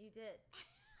 yeah. You did.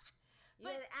 You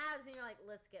had abs, and you're like,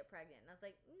 let's get pregnant. And I was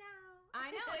like, no.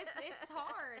 I know, it's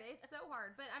hard. It's so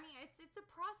hard. But, I mean, it's a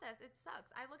process. It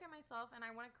sucks. I look at myself, and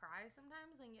I want to cry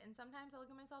sometimes. And sometimes I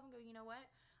look at myself and go, you know what?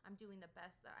 I'm doing the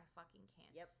best that I fucking can.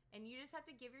 Yep. And you just have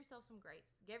to give yourself some grace.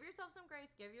 Give yourself some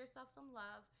grace. Give yourself some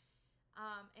love.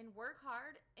 And work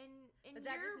hard, and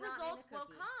your results will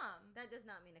come. That does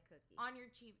not mean a cookie. On your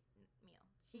cheat meal.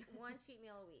 One cheat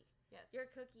meal a week. Yes.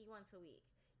 Your cookie once a week.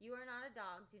 You are not a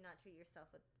dog. Do not treat yourself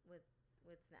with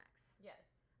snacks. Yes.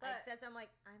 Except I'm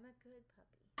like, I'm a good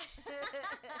puppy.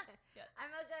 Yes. I'm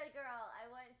a good girl. I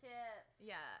want chips.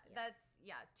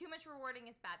 Yeah. Too much rewarding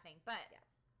is a bad thing, but yeah.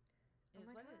 Oh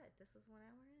my God, this was 1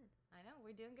 hour in. I know,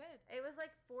 we're doing good. It was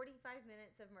like 45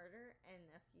 minutes of murder and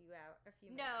a few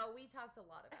minutes. No, we talked a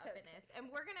lot about fitness, and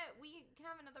we can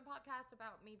have another podcast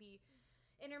about maybe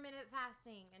intermittent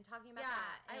fasting and talking about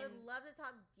that. I would love to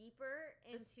talk deeper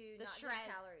into the not shreds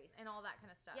just calories and all that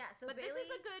kind of stuff. Yeah, but Bailey,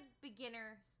 this is a good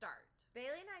beginner start.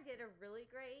 Bailey and I did a really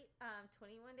great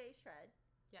 21-day shred.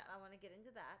 Yeah, I want to get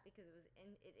into that because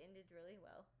it ended really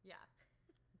well. Yeah,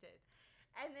 it did.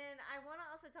 And then I want to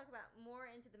also talk about more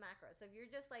into the macros. So if you're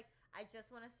just like, I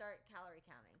just want to start calorie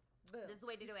counting, boom, this is the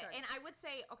way to do it. And I would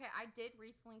say, okay, I did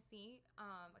recently see,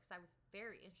 because I was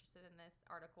very interested in this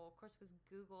article, of course, because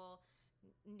Google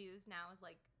News now is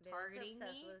like targeting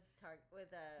me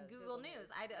with Google News.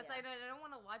 I don't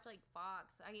want to watch like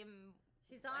Fox.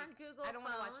 She's on Google. I don't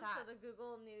want to watch that. So the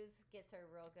Google News gets her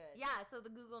real good. Yeah, so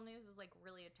the Google News is like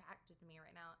really attracted to me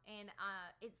right now, and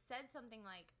it said something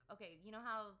like, okay, you know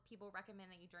how people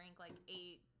recommend that you drink like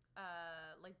 8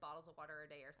 like bottles of water a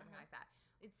day or something like that.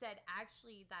 It said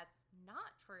actually that's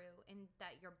not true, and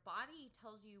that your body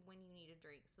tells you when you need a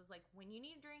drink. So it's like when you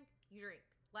need a drink, you drink.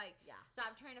 Like,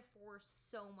 stop trying to force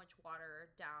so much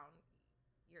water down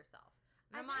yourself.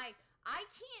 And I'm like, I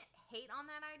can't hate on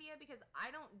that idea because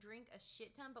I don't drink a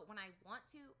shit ton, but when I want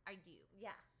to, I do.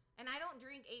 Yeah. And I don't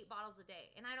drink 8 bottles a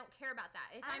day, and I don't care about that.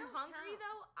 If I'm hungry,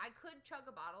 though, I could chug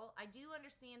a bottle. I do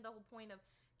understand the whole point of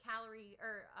calorie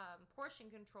or portion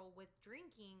control with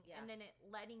drinking, and then it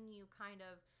letting you kind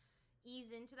of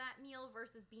ease into that meal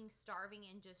versus being starving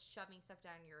and just shoving stuff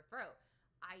down your throat.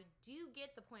 I do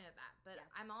get the point of that, but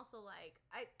I'm also like,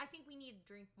 I think we need to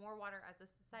drink more water as a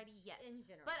society, yes. In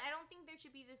general. But I don't think there should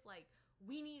be this, like,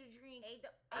 we need to drink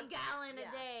a gallon a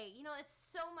day. You know, it's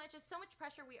so much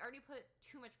pressure. We already put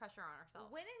too much pressure on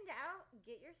ourselves. When in doubt,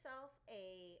 get yourself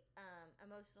a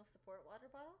emotional support water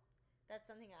bottle. That's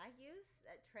something I use,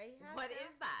 that Trey has. What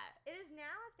is that? It is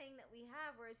now a thing that we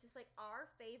have where it's just like our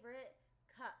favorite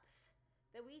cups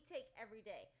that we take every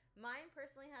day. Mine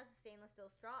personally has a stainless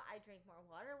steel straw. I drink more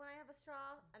water when I have a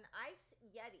straw. An ice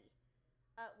Yeti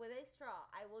with a straw.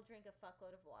 I will drink a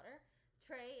fuckload of water.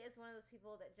 Trey is one of those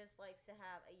people that just likes to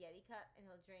have a Yeti cup, and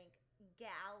he'll drink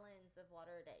gallons of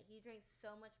water a day. He drinks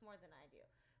so much more than I do.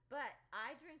 But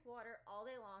I drink water all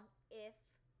day long if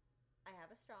I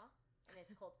have a straw and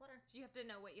it's cold water. You have to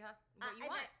know what you want.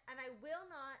 And I will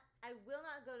not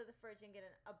go to the fridge and get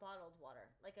a bottled water,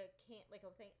 like a thing.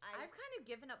 I've kind of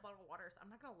given up bottled water, so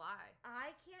I'm not gonna lie.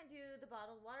 I can't do the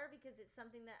bottled water because it's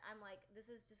something that I'm like,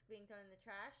 this is just being thrown in the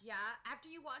trash. Yeah,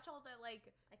 after you watch all that, like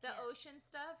the ocean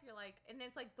stuff, you're like, and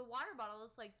it's like the water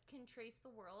bottles like can trace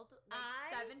the world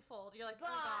like sevenfold. You're like, oh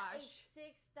gosh.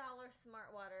 $6 smart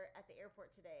water at the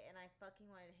airport today, and I fucking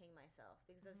wanted to hang myself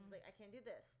because I was just like, I can't do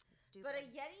this. Stupid. But a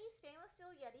Yeti, stainless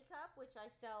steel Yeti cup, which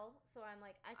I sell, so I'm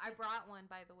like, I brought one,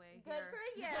 by the way. Good for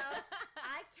you.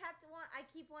 I kept one. I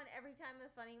keep one every time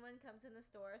the funny one comes in the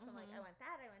store. So I'm like, I want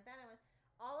that. I want that. I want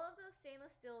all of those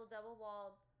stainless steel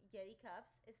double-walled Yeti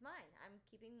cups. Is mine. I'm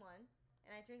keeping one,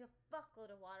 and I drink a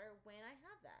fuckload of water when I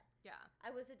have that. Yeah.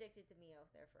 I was addicted to Mio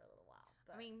there for a little while.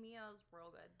 But. I mean, Mio's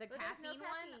real good. The caffeine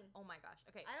one, oh my gosh.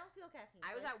 Okay. I don't feel caffeine.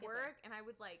 I was at work, and I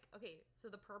would like, okay, so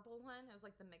the purple one, it was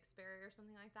like the mixed berry or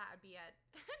something like that. I'd be at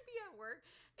work,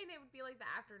 and it would be like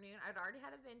the afternoon. I'd already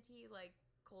had a venti, like,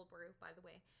 cold brew, by the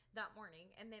way, that morning,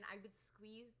 and then I would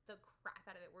squeeze the crap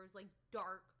out of it where it was like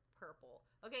dark purple.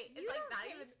 Okay, it's like not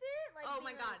even. Like, oh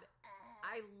my god,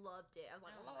 I loved it. I was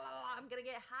like, oh, I'm gonna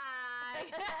get high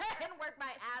and work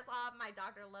my ass off. My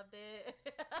doctor loved it.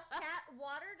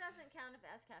 Water doesn't count if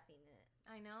it has caffeine in it.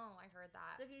 I know, I heard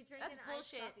that. So if you drink that's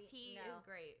bullshit. Iced coffee, Tea is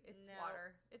great. It's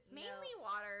water. It's mainly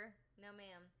water. No,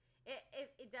 ma'am.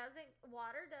 It doesn't.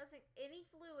 Water doesn't. Any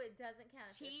fluid doesn't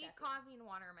count. Tea, coffee, and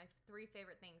water are my 3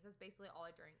 favorite things. That's basically all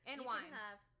I drink. And wine.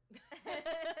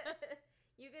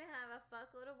 You can have a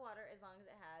fuckload of water as long as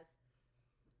it has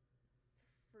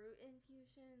fruit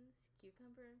infusions,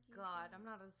 cucumber infusions. God, I'm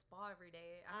not at a spa every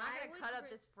day. I'm not gonna cut up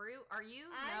this fruit. Are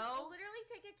you? I no. literally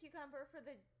take a cucumber for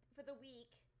the week.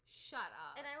 Shut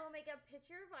up. And I will make a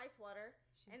pitcher of ice water.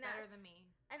 She's better than me.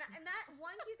 And that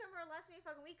one cucumber lasts me a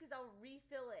fucking week because I'll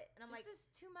refill it. And I'm like, this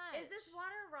is too much. Is this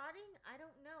water rotting? I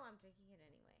don't know. I'm drinking it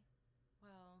anyway.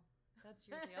 Well, that's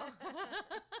your deal.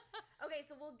 Okay,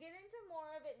 so we'll get into more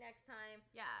of it next time.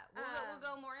 Yeah, we'll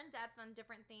go more in depth on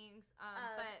different things.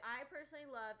 But I personally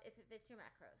love if it fits your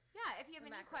macros. Yeah, if you have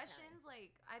any questions,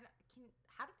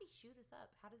 how did they shoot us up?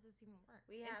 How does this even work?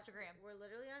 Instagram. We're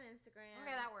literally on Instagram.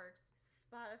 Okay, that works.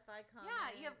 Spotify comments.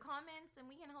 Yeah, you have comments, and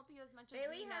we can help you as much as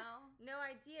we know. Bailey has no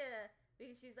idea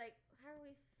because she's like, how are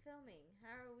we filming?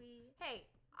 How are we? Hey,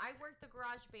 I work the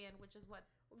GarageBand, which is what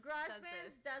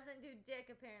GarageBand doesn't do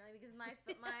dick apparently because my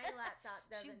laptop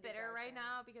doesn't. She's bitter right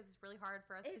now because it's really hard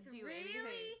for us to do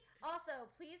anything.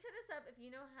 Also, please hit us up if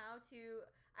you know how to.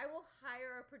 I will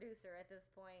hire a producer at this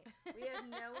point. We have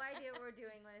no idea what we're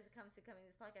doing when it comes to coming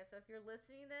to this podcast. So if you're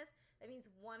listening to this, that means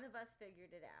one of us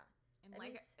figured it out. And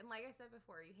like I said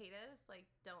before, you hate us,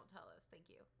 don't tell us. Thank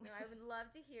you. No, I would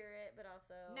love to hear it, but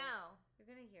also no, you're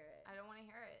gonna hear it. I don't want to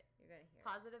hear it. You're gonna hear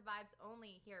positive vibes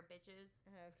only here, bitches.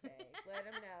 Okay, let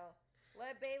them know.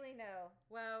 Let Bailey know.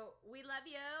 Well, we love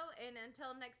you, and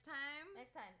until next time.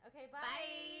 Okay, bye.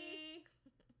 Bye.